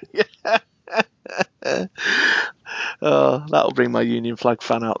 Oh, that'll bring my Union flag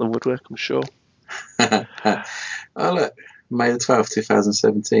fan out of the woodwork, I'm sure. Oh, look. May the 12th,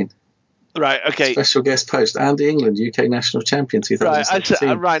 2017. Right, okay. Special guest post. Andy England, UK national champion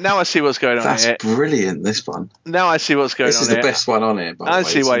 2017. Right, now I see what's going on here. That's brilliant, this one. Now I see what's going on here. This is the best one on here, by the way. I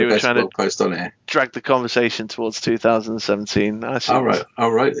see why you were trying to post on here. Drag the conversation towards 2017. I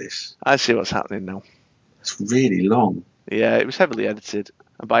wrote this. I see what's happening now. It's really long. Yeah, it was heavily edited.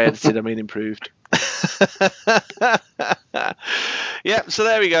 And by edited, I mean improved. Yeah, so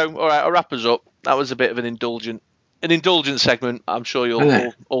there we go. All right, I'll wrap us up. That was a bit of an indulgent segment. I'm sure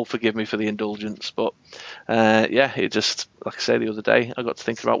you'll all forgive me for the indulgence, but it just, like I say the other day, I got to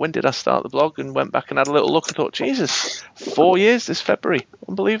thinking about when did I start the blog and went back and had a little look and thought, Jesus, 4 years this February.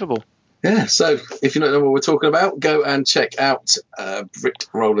 Unbelievable. Yeah, so if you don't know what we're talking about, go and check out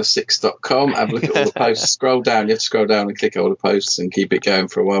brickroller6.com. Have a look at all the posts. Scroll down. You have to scroll down and click all the posts and keep it going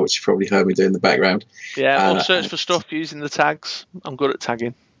for a while, which you probably heard me do in the background. Yeah, or search for stuff using the tags. I'm good at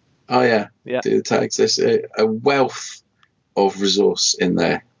tagging. Oh, yeah. Do the tags. There's a wealth of resource in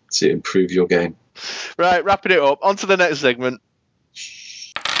there to improve your game. Right, wrapping it up. On to the next segment.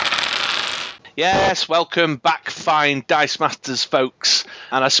 Yes, welcome back, fine Dice Masters folks.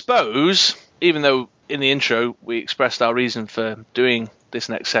 And I suppose, even though in the intro we expressed our reason for doing this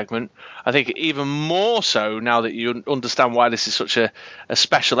next segment, I think even more so now that you understand why this is such a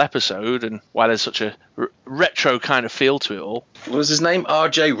special episode and why there's such a retro kind of feel to it all. What was his name?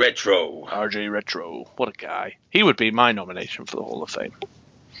 RJ Retro. RJ Retro. What a guy. He would be my nomination for the Hall of Fame.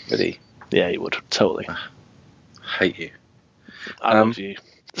 Would he? Yeah, he would. Totally. I hate you. I love you.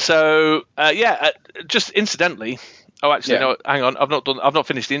 So, just incidentally... Oh, actually, no, hang on. I've not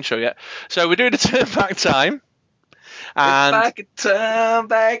finished the intro yet. So we're doing a turn back time. And it's like a turn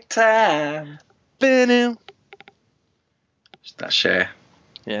back time. That Cher.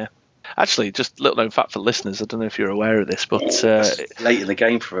 Yeah. Actually, just a little known fact for listeners. I don't know if you're aware of this, but late in the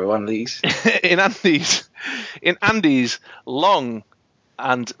game for one of these. in Andy's long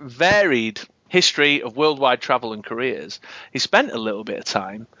and varied history of worldwide travel and careers, he spent a little bit of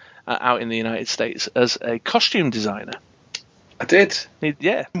time out in the United States as a costume designer. I did.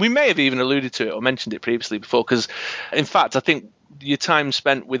 Yeah. We may have even alluded to it or mentioned it previously before, because, in fact, I think your time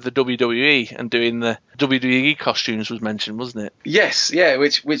spent with the WWE and doing the WWE costumes was mentioned, wasn't it? Yes, yeah,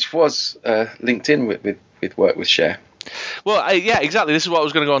 which was linked in with work with Cher. Well, yeah, exactly. This is what I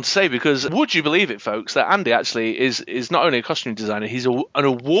was going to go on to say, because would you believe it, folks, that Andy actually is not only a costume designer, he's an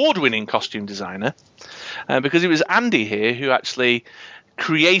award-winning costume designer, because it was Andy here who actually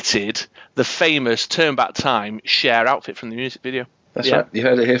created the famous Turn Back Time Cher outfit from the music video. That's right. You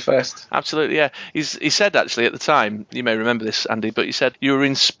heard it here first. Absolutely, yeah. He said, actually, at the time, you may remember this, Andy, but he said you were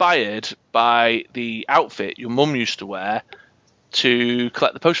inspired by the outfit your mum used to wear to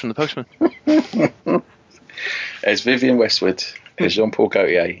collect the post from the postman. There's Vivienne Westwood, there's Jean-Paul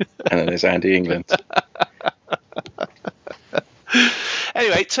Gaultier, and then there's Andy England.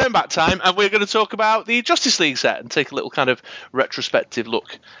 Anyway, turn back time, and we're going to talk about the Justice League set and take a little kind of retrospective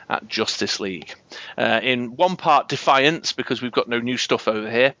look at Justice League. In one part, defiance, because we've got no new stuff over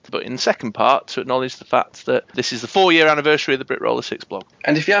here, but in the second part, to acknowledge the fact that this is the 4-year anniversary of the Brit Roller 6 blog.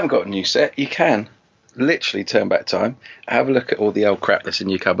 And if you haven't got a new set, you can literally turn back time, have a look at all the old crap that's in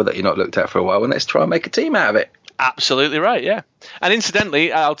your cupboard that you've not looked at for a while, and let's try and make a team out of it. Absolutely right, yeah. And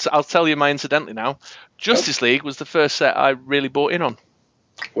incidentally, I'll tell you my incidentally now, Justice League was the first set I really bought in on.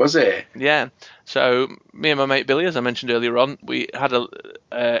 Was it? Yeah. So me and my mate Billy, as I mentioned earlier on, we had an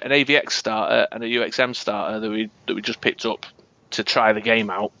AVX starter and a UXM starter that we just picked up to try the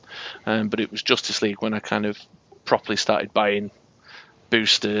game out. But it was Justice League when I kind of properly started buying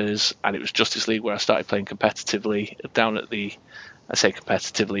boosters, and it was Justice League where I started playing competitively down at the, I say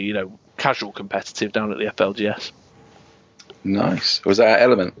competitively, casual competitive down at the FLGS. Nice. Was that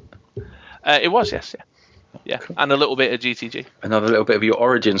Element? It was, yes, yeah. Yeah, cool. And a little bit of GTG. Another little bit of your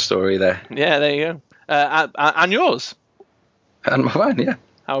origin story there. Yeah, there you go. And yours. And mine, yeah.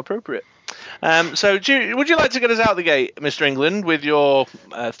 How appropriate. So would you like to get us out the gate, Mr. England, with your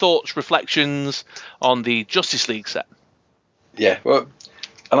thoughts, reflections on the Justice League set? Yeah, well,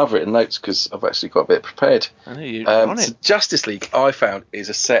 and I've written notes because I've actually got a bit prepared. I know you're on it. So Justice League, I found, is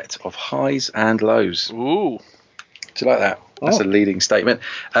a set of highs and lows. Ooh. Do you like that? That's a leading statement.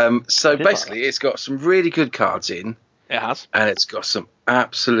 So basically, it's got some really good cards in. It has. And it's got some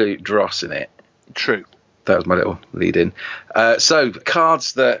absolute dross in it. True. That was my little lead in. So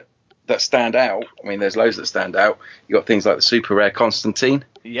cards that stand out. I mean, there's loads that stand out. You got things like the super rare Constantine.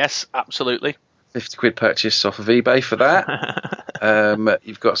 Yes, absolutely. £50 purchase off of eBay for that.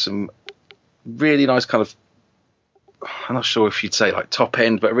 You've got some really nice kind of, I'm not sure if you'd say like top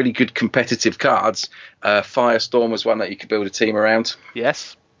end, but really good competitive cards. Firestorm was one that you could build a team around.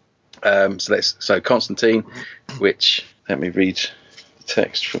 Yes. So Constantine, which, let me read the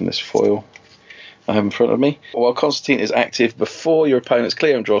text from this foil I have in front of me. While Constantine is active before your opponent's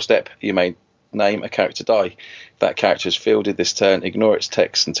clear and draw step, you may name a character die. If that character is fielded this turn, ignore its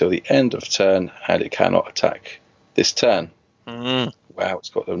text until the end of turn, and it cannot attack this turn. Wow, it's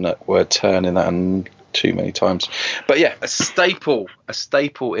got the word turn in that too many times. But yeah, a staple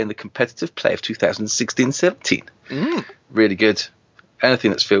in the competitive play of 2016-17. Really good.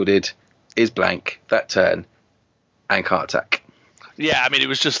 Anything that's fielded is blank that turn and can't attack. Yeah, I mean, it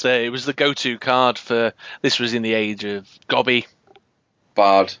was the go-to card for, this was in the age of Gobby.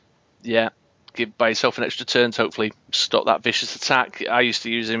 Bard. Yeah, buy yourself an extra turn to hopefully stop that vicious attack. I used to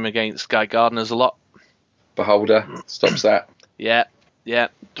use him against Guy Gardeners a lot. Beholder stops that. Yeah.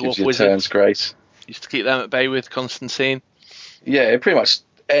 Gives Dwarf you Wizard. turns grace. Used to keep them at bay with Constantine. Yeah, pretty much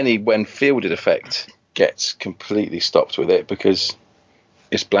any when fielded effect gets completely stopped with it because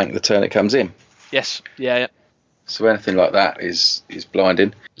it's blank the turn it comes in. Yes, yeah. So anything like that is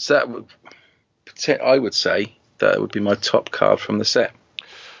blinding. So I would say that would be my top card from the set.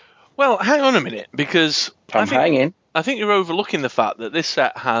 Well, hang on a minute, because hanging. I think you're overlooking the fact that this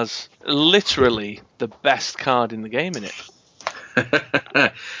set has literally the best card in the game in it.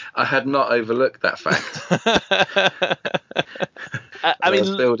 I had not overlooked that fact. I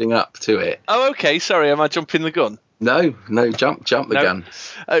was building up to it. Oh, okay. Sorry, am I jumping the gun? No, jump the gun.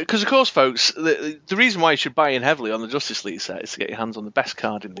 Because, of course, folks, the reason why you should buy in heavily on the Justice League set is to get your hands on the best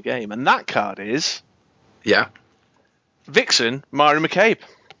card in the game. And that card is... Yeah. Vixen, Mara McCabe.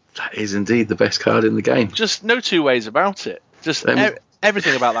 That is indeed the best card in the game. Just no two ways about it. Just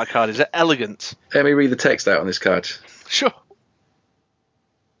everything about that card is elegant. Let me read the text out on this card. Sure.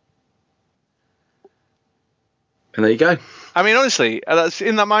 And there you go. I mean, honestly,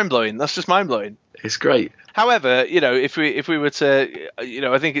 isn't that mind-blowing? That's just mind-blowing. It's great. However, if we were to,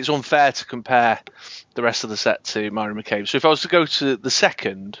 I think it's unfair to compare the rest of the set to Mara McCabe. So if I was to go to the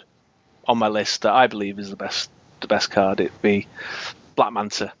second on my list that I believe is the best card, it'd be Black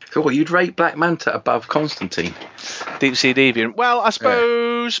Manta. So what, you'd rate Black Manta above Constantine? Deep Sea Deviant. Well, I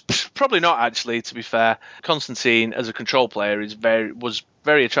suppose probably not, actually, to be fair. Constantine as a control player was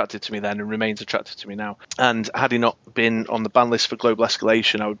very attractive to me then and remains attractive to me now. And had he not been on the ban list for Global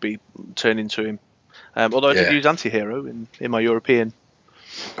Escalation, I would be turning to him. Although I did use Anti-Hero in my European.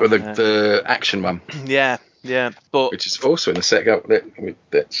 Or the action one. Yeah. But which is also in the set.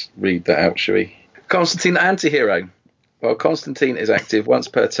 Let's read that out, shall we? Constantine Anti-Hero. While Constantine is active once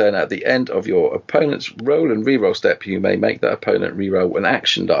per turn at the end of your opponent's roll and reroll step, you may make that opponent reroll an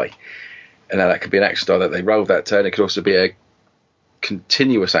action die. And now that could be an action die that they roll that turn. It could also be a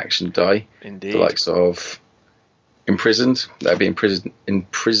continuous action die. Indeed. The likes of imprisoned. That'd be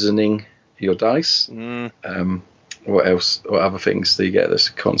imprisoning your dice. What else? What other things do you get that's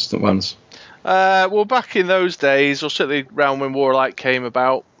constant ones? Well, back in those days, or certainly around when Warlike came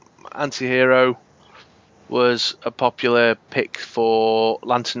about, Anti-Hero was a popular pick for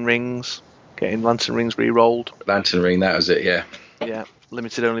Lantern Rings, getting Lantern Rings re-rolled. Lantern Ring, that was it, yeah. Yeah,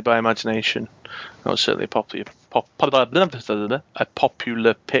 limited only by imagination. That was certainly a popular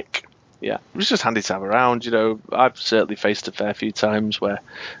pick. Yeah, it was just handy to have around. I've certainly faced a fair few times where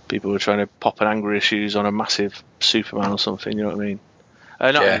people were trying to pop an Angry Issues on a massive Superman or something. You know what I mean?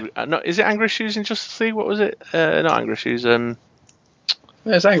 Is it Angry Issues in Justice League? What was it? Not Angry Issues.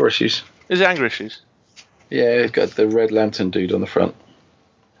 It's Angry Issues. Is it Angry Issues? Yeah, it's got the Red Lantern dude on the front.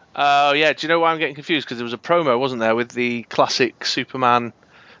 Oh, yeah. Do you know why I'm getting confused? Because there was a promo, wasn't there, with the classic Superman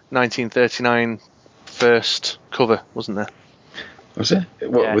 1939 first cover, wasn't there? Was it?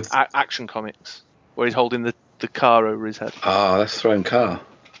 What, yeah, with Action Comics, where he's holding the car over his head. Oh, that's Throne Car.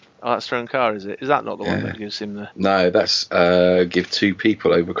 Oh, that's Throne Car, is it? Is that not the one that gives him the... No, that's give 2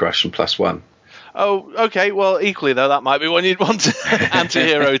 people Overcrush and +1. Oh, okay. Well, equally, though, that might be one you'd want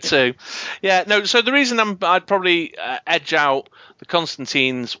Anti-Hero too. Yeah, no, so the reason I'd probably edge out the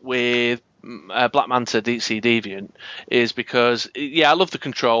Constantines with Black Manta Deep Sea Deviant is because, I love the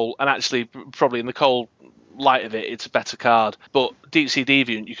control, and actually, probably in the cold light of it, it's a better card. But Deep Sea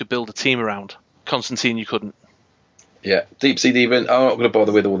Deviant, you could build a team around. Constantine, you couldn't. Yeah, Deep Sea Deviant, I'm not going to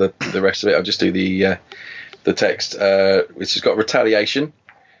bother with all the rest of it. I'll just do the text, which has got Retaliation,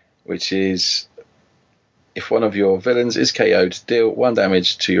 which is... If one of your villains is KO'd, deal 1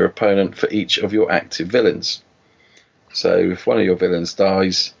 damage to your opponent for each of your active villains. So if one of your villains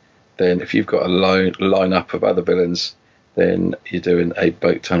dies, then if you've got a line-up of other villains, then you're doing a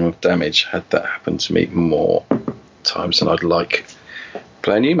boat ton of damage. Had that happen to me more times than I'd like.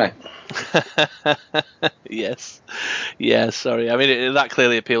 Playing you, mate. Yes. Yeah, sorry. I mean, that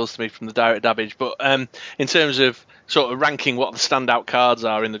clearly appeals to me from the direct damage. But in terms of sort of ranking what the standout cards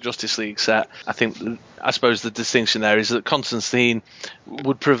are in the Justice League set, I suppose the distinction there is that Constantine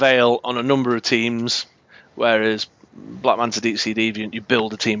would prevail on a number of teams, whereas Black Manta Deep Sea Deviant, you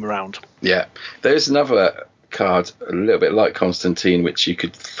build a team around. Yeah. There's another card a little bit like Constantine which you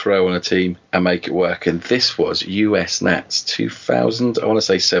could throw on a team and make it work, and this was US Nats 2000, I want to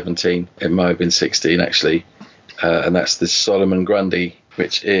say 17, it might have been 16 actually, and that's the Solomon Grundy,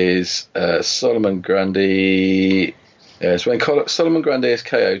 which is Solomon Grundy. Yes, when Solomon Grundy is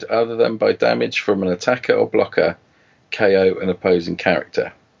KO'd other than by damage from an attacker or blocker, KO an opposing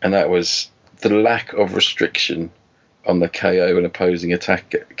character. And that was the lack of restriction on the KO an opposing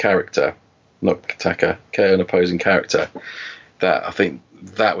character, not attacker, KO an opposing character. That I think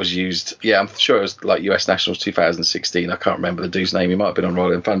that was used. Yeah, I'm sure it was like US Nationals 2016. I can't remember the dude's name. He might have been on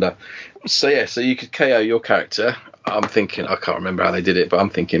Rolling Thunder. So yeah, so you could KO your character. I'm thinking, I can't remember how they did it, but I'm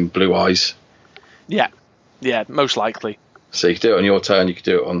thinking Blue Eyes. Yeah, most likely. So you could do it on your turn, you could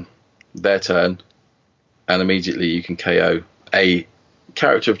do it on their turn, and immediately you can KO a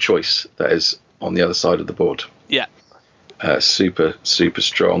character of choice that is on the other side of the board. Yeah. Super, super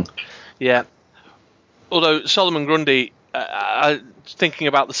strong. Yeah. Although Solomon Grundy, thinking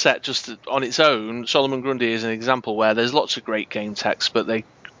about the set just on its own, Solomon Grundy is an example where there's lots of great game text, but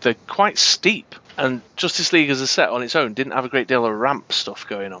they're quite steep. And Justice League as a set on its own didn't have a great deal of ramp stuff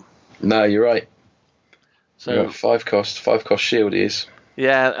going on. No, you're right. So 5 cost shield is.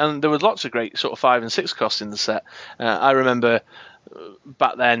 Yeah, and there was lots of great sort of 5 and 6 costs in the set. I remember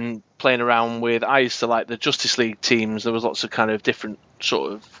back then playing around with, I used to like the Justice League teams. There was lots of kind of different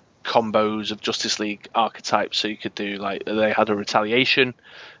sort of combos of Justice League archetypes. So you could do, like, they had a retaliation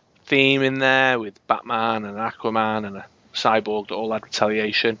theme in there with Batman and Aquaman and a Cyborg that all had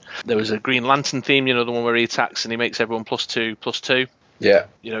retaliation. There was a Green Lantern theme, the one where he attacks and he makes everyone +2/+2. Yeah.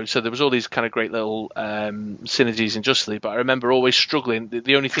 So there was all these kind of great little synergies in Justice League, but I remember always struggling.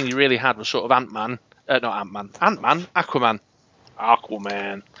 The only thing you really had was sort of Ant-Man, Aquaman,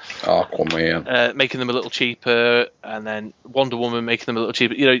 making them a little cheaper, and then Wonder Woman making them a little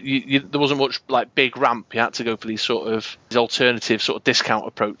cheaper. There wasn't much like big ramp. You had to go for these alternative sort of discount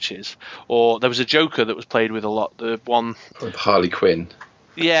approaches. Or there was a Joker that was played with a lot. The one with Harley Quinn.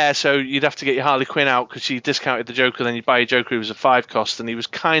 Yeah, so you'd have to get your Harley Quinn out because she discounted the Joker, then you'd buy a Joker who was a 5 cost, and he was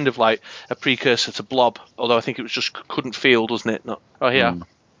kind of like a precursor to Blob, although I think it was just couldn't field, wasn't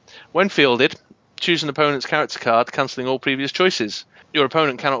it? When fielded, choose an opponent's character card, cancelling all previous choices. Your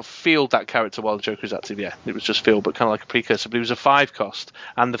opponent cannot field that character while the Joker is active. Yeah, it was just field, but kind of like a precursor, but he was a 5 cost,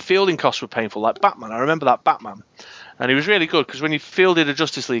 and the fielding costs were painful, like Batman. I remember that Batman. And he was really good because when you fielded a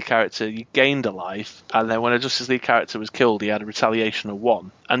Justice League character, you gained a life. And then when a Justice League character was killed, he had a retaliation of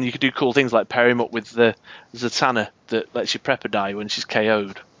 1. And you could do cool things like pair him up with the Zatanna that lets you prep her die when she's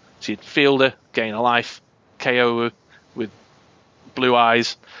KO'd. So you'd field her, gain a life, KO her with Blue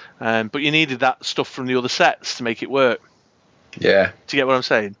Eyes. But you needed that stuff from the other sets to make it work. Yeah. Do you get what I'm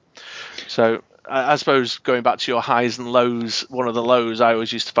saying? So I suppose going back to your highs and lows, one of the lows I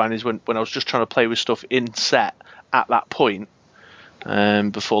always used to find is when I was just trying to play with stuff in set at that point,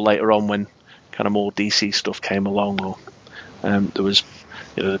 before later on when kind of more DC stuff came along, or there was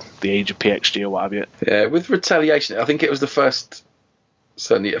the age of PXG or what have you. Yeah, with retaliation, I think it was the first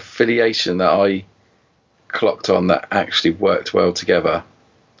certainly affiliation that I clocked on that actually worked well together.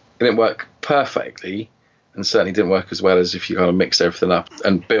 It didn't work perfectly, and certainly didn't work as well as if you kind of mixed everything up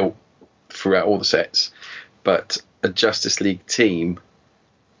and built throughout all the sets. But a Justice League team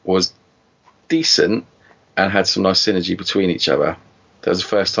was decent and had some nice synergy between each other. That was the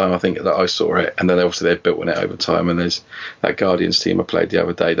first time I think that I saw it, and then obviously they've built on it over time. And there's that Guardians team I played the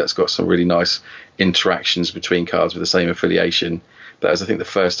other day that's got some really nice interactions between cards with the same affiliation. That was, I think, the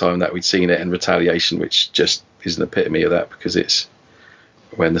first time that we'd seen it in Retaliation, which just is an epitome of that, because it's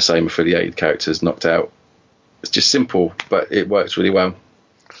when the same affiliated character is knocked out. It's just simple, but it works really well.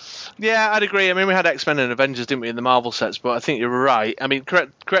 Yeah, I'd agree. I mean, we had X-Men and Avengers, didn't we, in the Marvel sets, but I think you're right. I mean,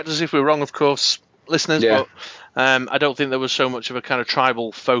 correct us if we're wrong, of course, listeners, yeah. But I don't think there was so much of a kind of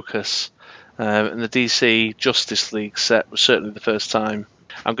tribal focus in the DC Justice League set. Was certainly the first time.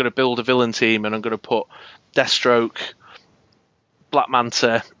 I'm going to build a villain team, and I'm going to put Deathstroke, Black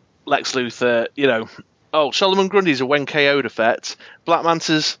Manta, Lex Luthor, Solomon Grundy's a when KO'd effect. Black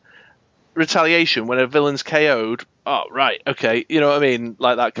Manta's retaliation when a villain's KO'd. Oh, right, okay. You know what I mean?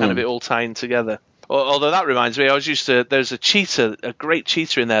 Like that kind of it all tying together. Although that reminds me, there's a great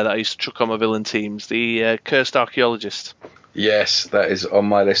cheater in there that I used to chuck on my villain teams, the Cursed Archaeologist. Yes, that is on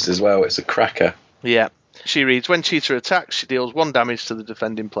my list as well. It's a cracker. Yeah. She reads, when cheater attacks, she deals 1 damage to the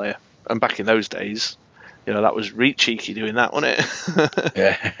defending player. and back in those days, that was real cheeky doing that, wasn't it?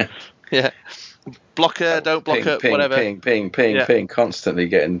 Yeah. Yeah. Blocker, don't block it, whatever. Ping, constantly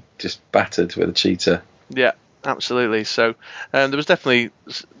getting just battered with a cheater. Yeah, absolutely. So there was definitely,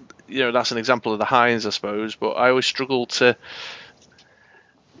 that's an example of the highs, I suppose, but I always struggled to...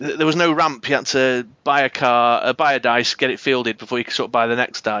 There was no ramp. You had to buy a dice, get it fielded before you could sort of buy the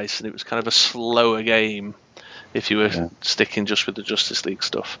next dice, and it was kind of a slower game if you were sticking just with the Justice League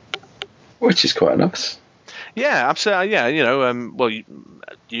stuff. Which is quite nice. Yeah, absolutely. Yeah, well,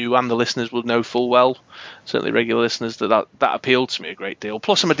 you and the listeners will know full well, certainly regular listeners, that appealed to me a great deal.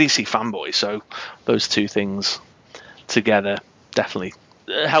 Plus, I'm a DC fanboy, so those two things together definitely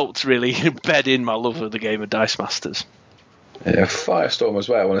helped really bed in my love of the game of Dice Masters. Yeah, Firestorm as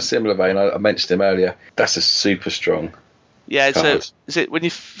well. On a similar vein, I mentioned him earlier. That's a super strong. Yeah, is it when you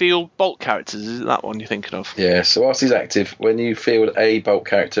field bolt characters? Is it that one you're thinking of? Yeah. So whilst he's active, when you field a bolt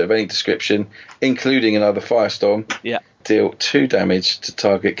character of any description, including another Firestorm, deal 2 damage to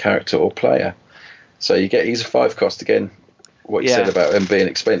target character or player. So he's a 5 cost again. What you said about him being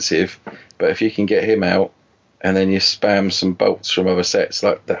expensive, but if you can get him out, and then you spam some bolts from other sets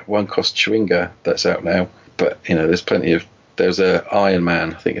like that 1 cost Chewinga that's out now. But there's plenty of. There's a Iron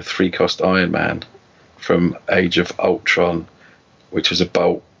Man, I think a 3 cost Iron Man from Age of Ultron, which was a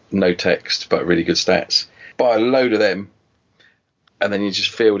bolt, no text, but really good stats. Buy a load of them, and then you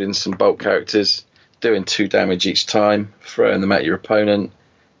just field in some bolt characters, doing 2 damage each time, throwing them at your opponent.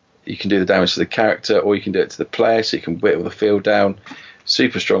 You can do the damage to the character, or you can do it to the player, so you can whittle the field down.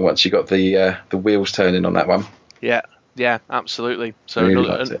 Super strong once you got the wheels turning on that one. Yeah, absolutely. So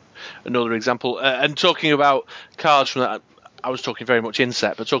really another example. And talking about cards from that, I was talking very much in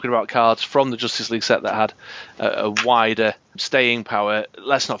set, but talking about cards from the Justice League set that had a wider staying power.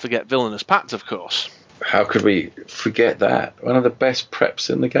 Let's not forget Villainous Pact, of course. How could we forget that? One of the best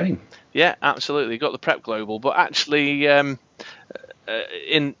preps in the game. Yeah, absolutely. Got the prep global, but actually, in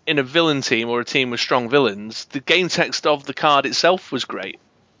a villain team or a team with strong villains, the game text of the card itself was great.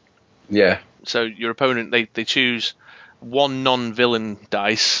 Yeah. So your opponent, they choose 1 non-villain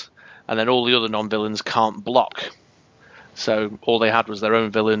dice, and then all the other non-villains can't block. So all they had was their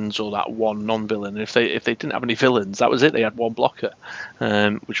own villains or that 1 non-villain. And if they didn't have any villains, that was it. They had 1 blocker,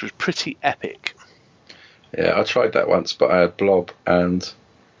 which was pretty epic. Yeah, I tried that once, but I had Blob and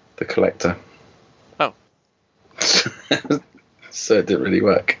the Collector. Oh. So it didn't really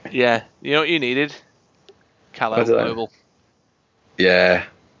work. Yeah, you know what you needed? Kal-El Global. Yeah.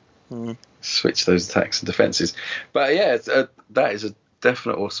 Switch those attacks and defences. But yeah, that is a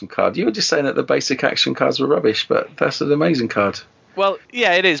definite awesome card. You were just saying that the basic action cards were rubbish, but that's an amazing card. Well,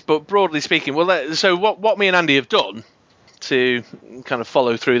 yeah, it is, but broadly speaking, so what me and Andy have done to kind of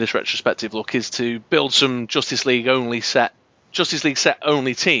follow through this retrospective look is to build some Justice League set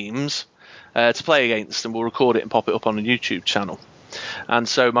only teams to play against, and we'll record it and pop it up on the YouTube channel. And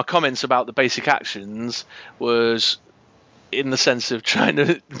so my comments about the basic actions was in the sense of trying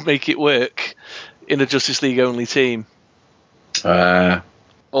to make it work in a Justice League only team.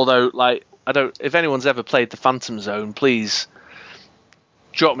 Although, if anyone's ever played the Phantom Zone, please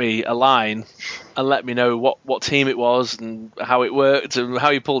drop me a line and let me know what team it was and how it worked and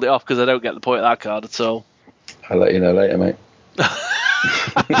how you pulled it off, because I don't get the point of that card at all. I'll let you know later, mate.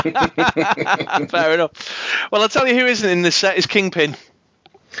 Fair enough. Well, I'll tell you who isn't in this set is Kingpin.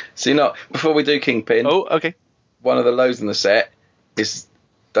 See, before we do Kingpin. Oh, okay. One of the lows in the set is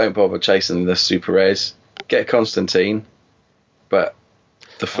don't bother chasing the super rares. Get Constantine, but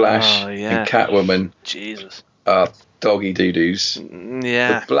the Flash and Catwoman are doggy doo-doos.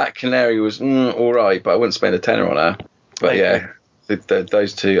 Yeah. The Black Canary was alright, but I wouldn't spend a tenner on her. But yeah,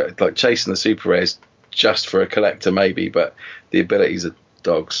 those two, like chasing the super rares just for a collector maybe, but the abilities are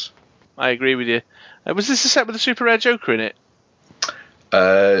dogs. I agree with you. Was this a set with a super rare Joker in it?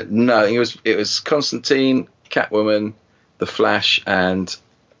 No, it was Constantine, Catwoman, the Flash, and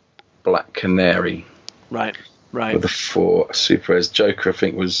Black Canary. Right. With the 4 super rares. Joker, I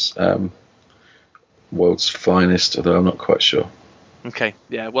think, was World's Finest, although I'm not quite sure. Okay,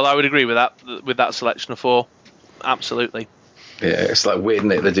 yeah. Well, I would agree with that selection of 4. Absolutely. Yeah, it's like weird,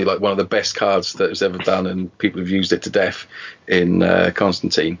 isn't it? They do like one of the best cards that was ever done, and people have used it to death in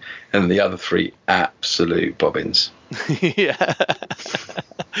Constantine, and the other 3 absolute bobbins. Yeah,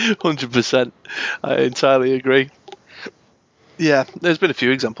 100%. I entirely agree. Yeah, there's been a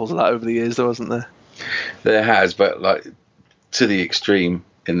few examples of that over the years, though, hasn't there? There has, but like to the extreme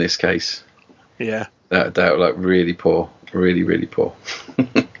in this case. Yeah. That like really poor, really, really poor.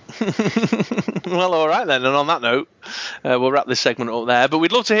 Well, all right then. And on that note, we'll wrap this segment up there. But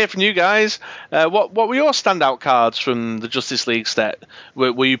we'd love to hear from you guys. What were your standout cards from the Justice League set?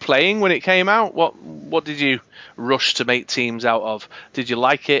 Were you playing when it came out? What did you rush to make teams out of? Did you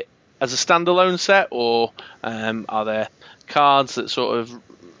like it as a standalone set, or are there cards that sort of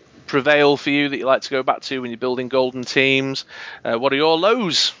prevail for you that you like to go back to when you're building golden teams? What are your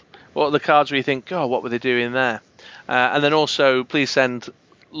lows? What are the cards where you think, oh, what were they doing there? And then also, please send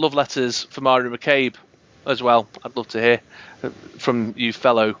love letters for Mario McCabe as well. I'd love to hear from you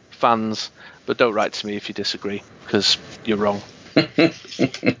fellow fans, but don't write to me if you disagree, because you're wrong. All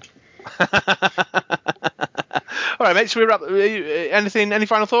right, mate, should we wrap? Any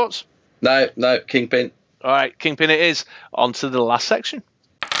final thoughts? No, Kingpin. All right, Kingpin it is. On to the last section.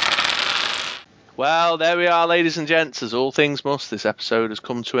 Well, there we are, ladies and gents. As all things must, this episode has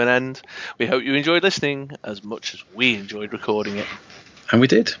come to an end. We hope you enjoyed listening as much as we enjoyed recording it. And we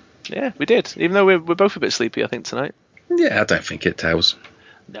did. Yeah, we did. Even though we're both a bit sleepy, I think, tonight. Yeah, I don't think it tells.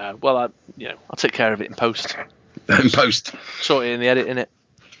 No, well, I'll take care of it in post. In post. Sort it in the edit, innit?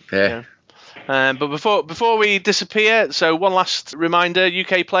 Yeah. But before we disappear, so one last reminder,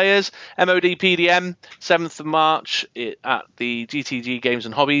 UK players, MOD PDM, 7th of March at the GTG Games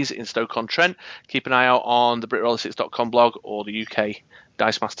and Hobbies in Stoke-on-Trent. Keep an eye out on the BritRoller6.com blog or the UK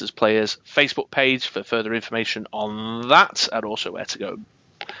Dice Masters Players Facebook page for further information on that, and also where to go,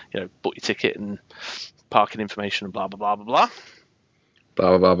 book your ticket and parking information and blah, blah, blah, blah, blah.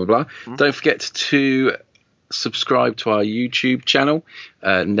 Blah, blah, blah, blah, blah. Don't forget to subscribe to our YouTube channel.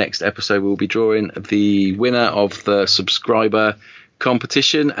 Next episode we'll be drawing the winner of the subscriber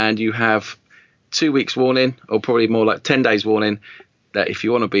competition, and you have 2 weeks warning, or probably more like 10 days warning, that if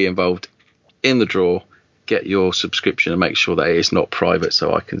you want to be involved in the draw, get your subscription and make sure that it's not private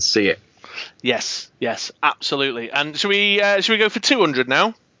so I can see it. Yes, absolutely. And should we go for 200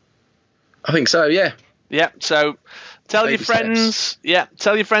 now? I think so, yeah. Yeah, so tell your friends. Steps. Yeah,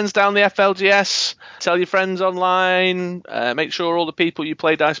 tell your friends down the FLGS. Tell your friends online. Make sure all the people you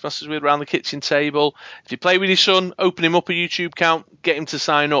play Dice Masters with around the kitchen table. If you play with your son, open him up a YouTube account. Get him to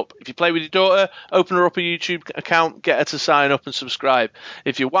sign up. If you play with your daughter, open her up a YouTube account. Get her to sign up and subscribe.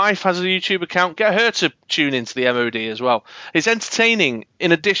 If your wife has a YouTube account, get her to tune into the MOD as well. It's entertaining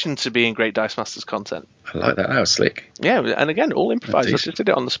in addition to being great Dice Masters content. I like that. That was slick. Yeah, and again, all improvised. I just did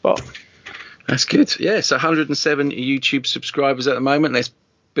it on the spot. That's good. Yeah, so 107 YouTube subscribers at the moment. Let's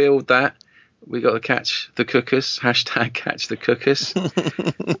build that. We got to catch the cookers. Hashtag catch the cookers.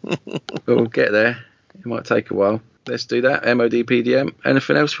 We'll get there. It might take a while. Let's do that. MOD PDM.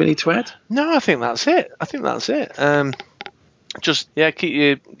 Anything else we need to add? No, I think that's it.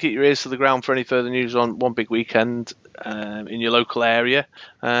 Keep your ears to the ground for any further news on One Big Weekend in your local area.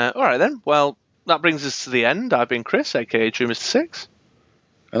 All right then. Well, that brings us to the end. I've been Chris, aka True Mr. Six.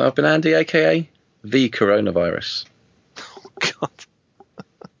 And I've been Andy, a.k.a. the coronavirus. Oh, God.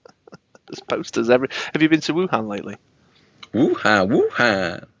 There's posters every... Have you been to Wuhan lately?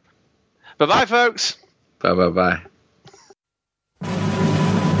 Wuhan. Bye-bye, folks. Bye-bye-bye.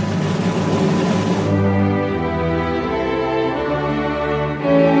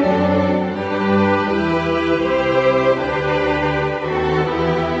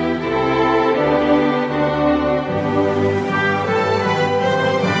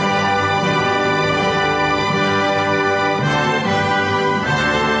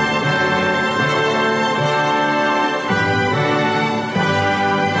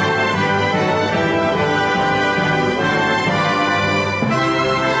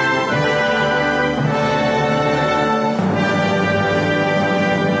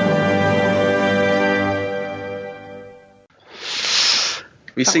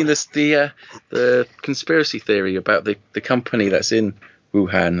 Have you seen this? The conspiracy theory about the company that's in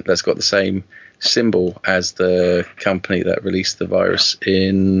Wuhan that's got the same symbol as the company that released the virus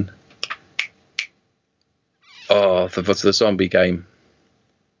in the zombie game,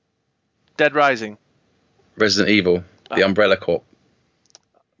 Dead Rising, Resident Evil, the Umbrella Corp.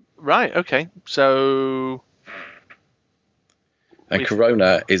 Right. Okay. So. And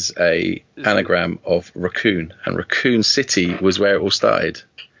Corona is a anagram of raccoon, and Raccoon City was where it all started.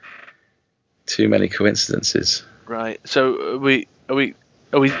 Too many coincidences. Right. So are we? The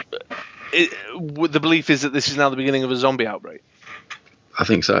belief is that this is now the beginning of a zombie outbreak. I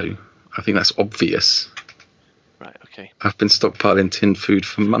think so. I think that's obvious. Right. Okay. I've been stockpiling tin food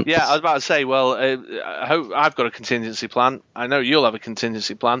for months. Yeah, I was about to say. Well, I hope I've got a contingency plan. I know you'll have a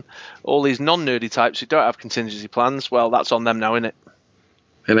contingency plan. All these non-nerdy types who don't have contingency plans, well, that's on them now, isn't it?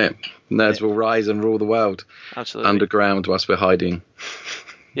 Innit? Nerds will rise and rule the world. Absolutely. Underground whilst we're hiding.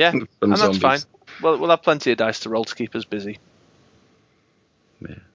 Yeah, from and zombies. That's fine. Well, we'll have plenty of dice to roll to keep us busy. Yeah.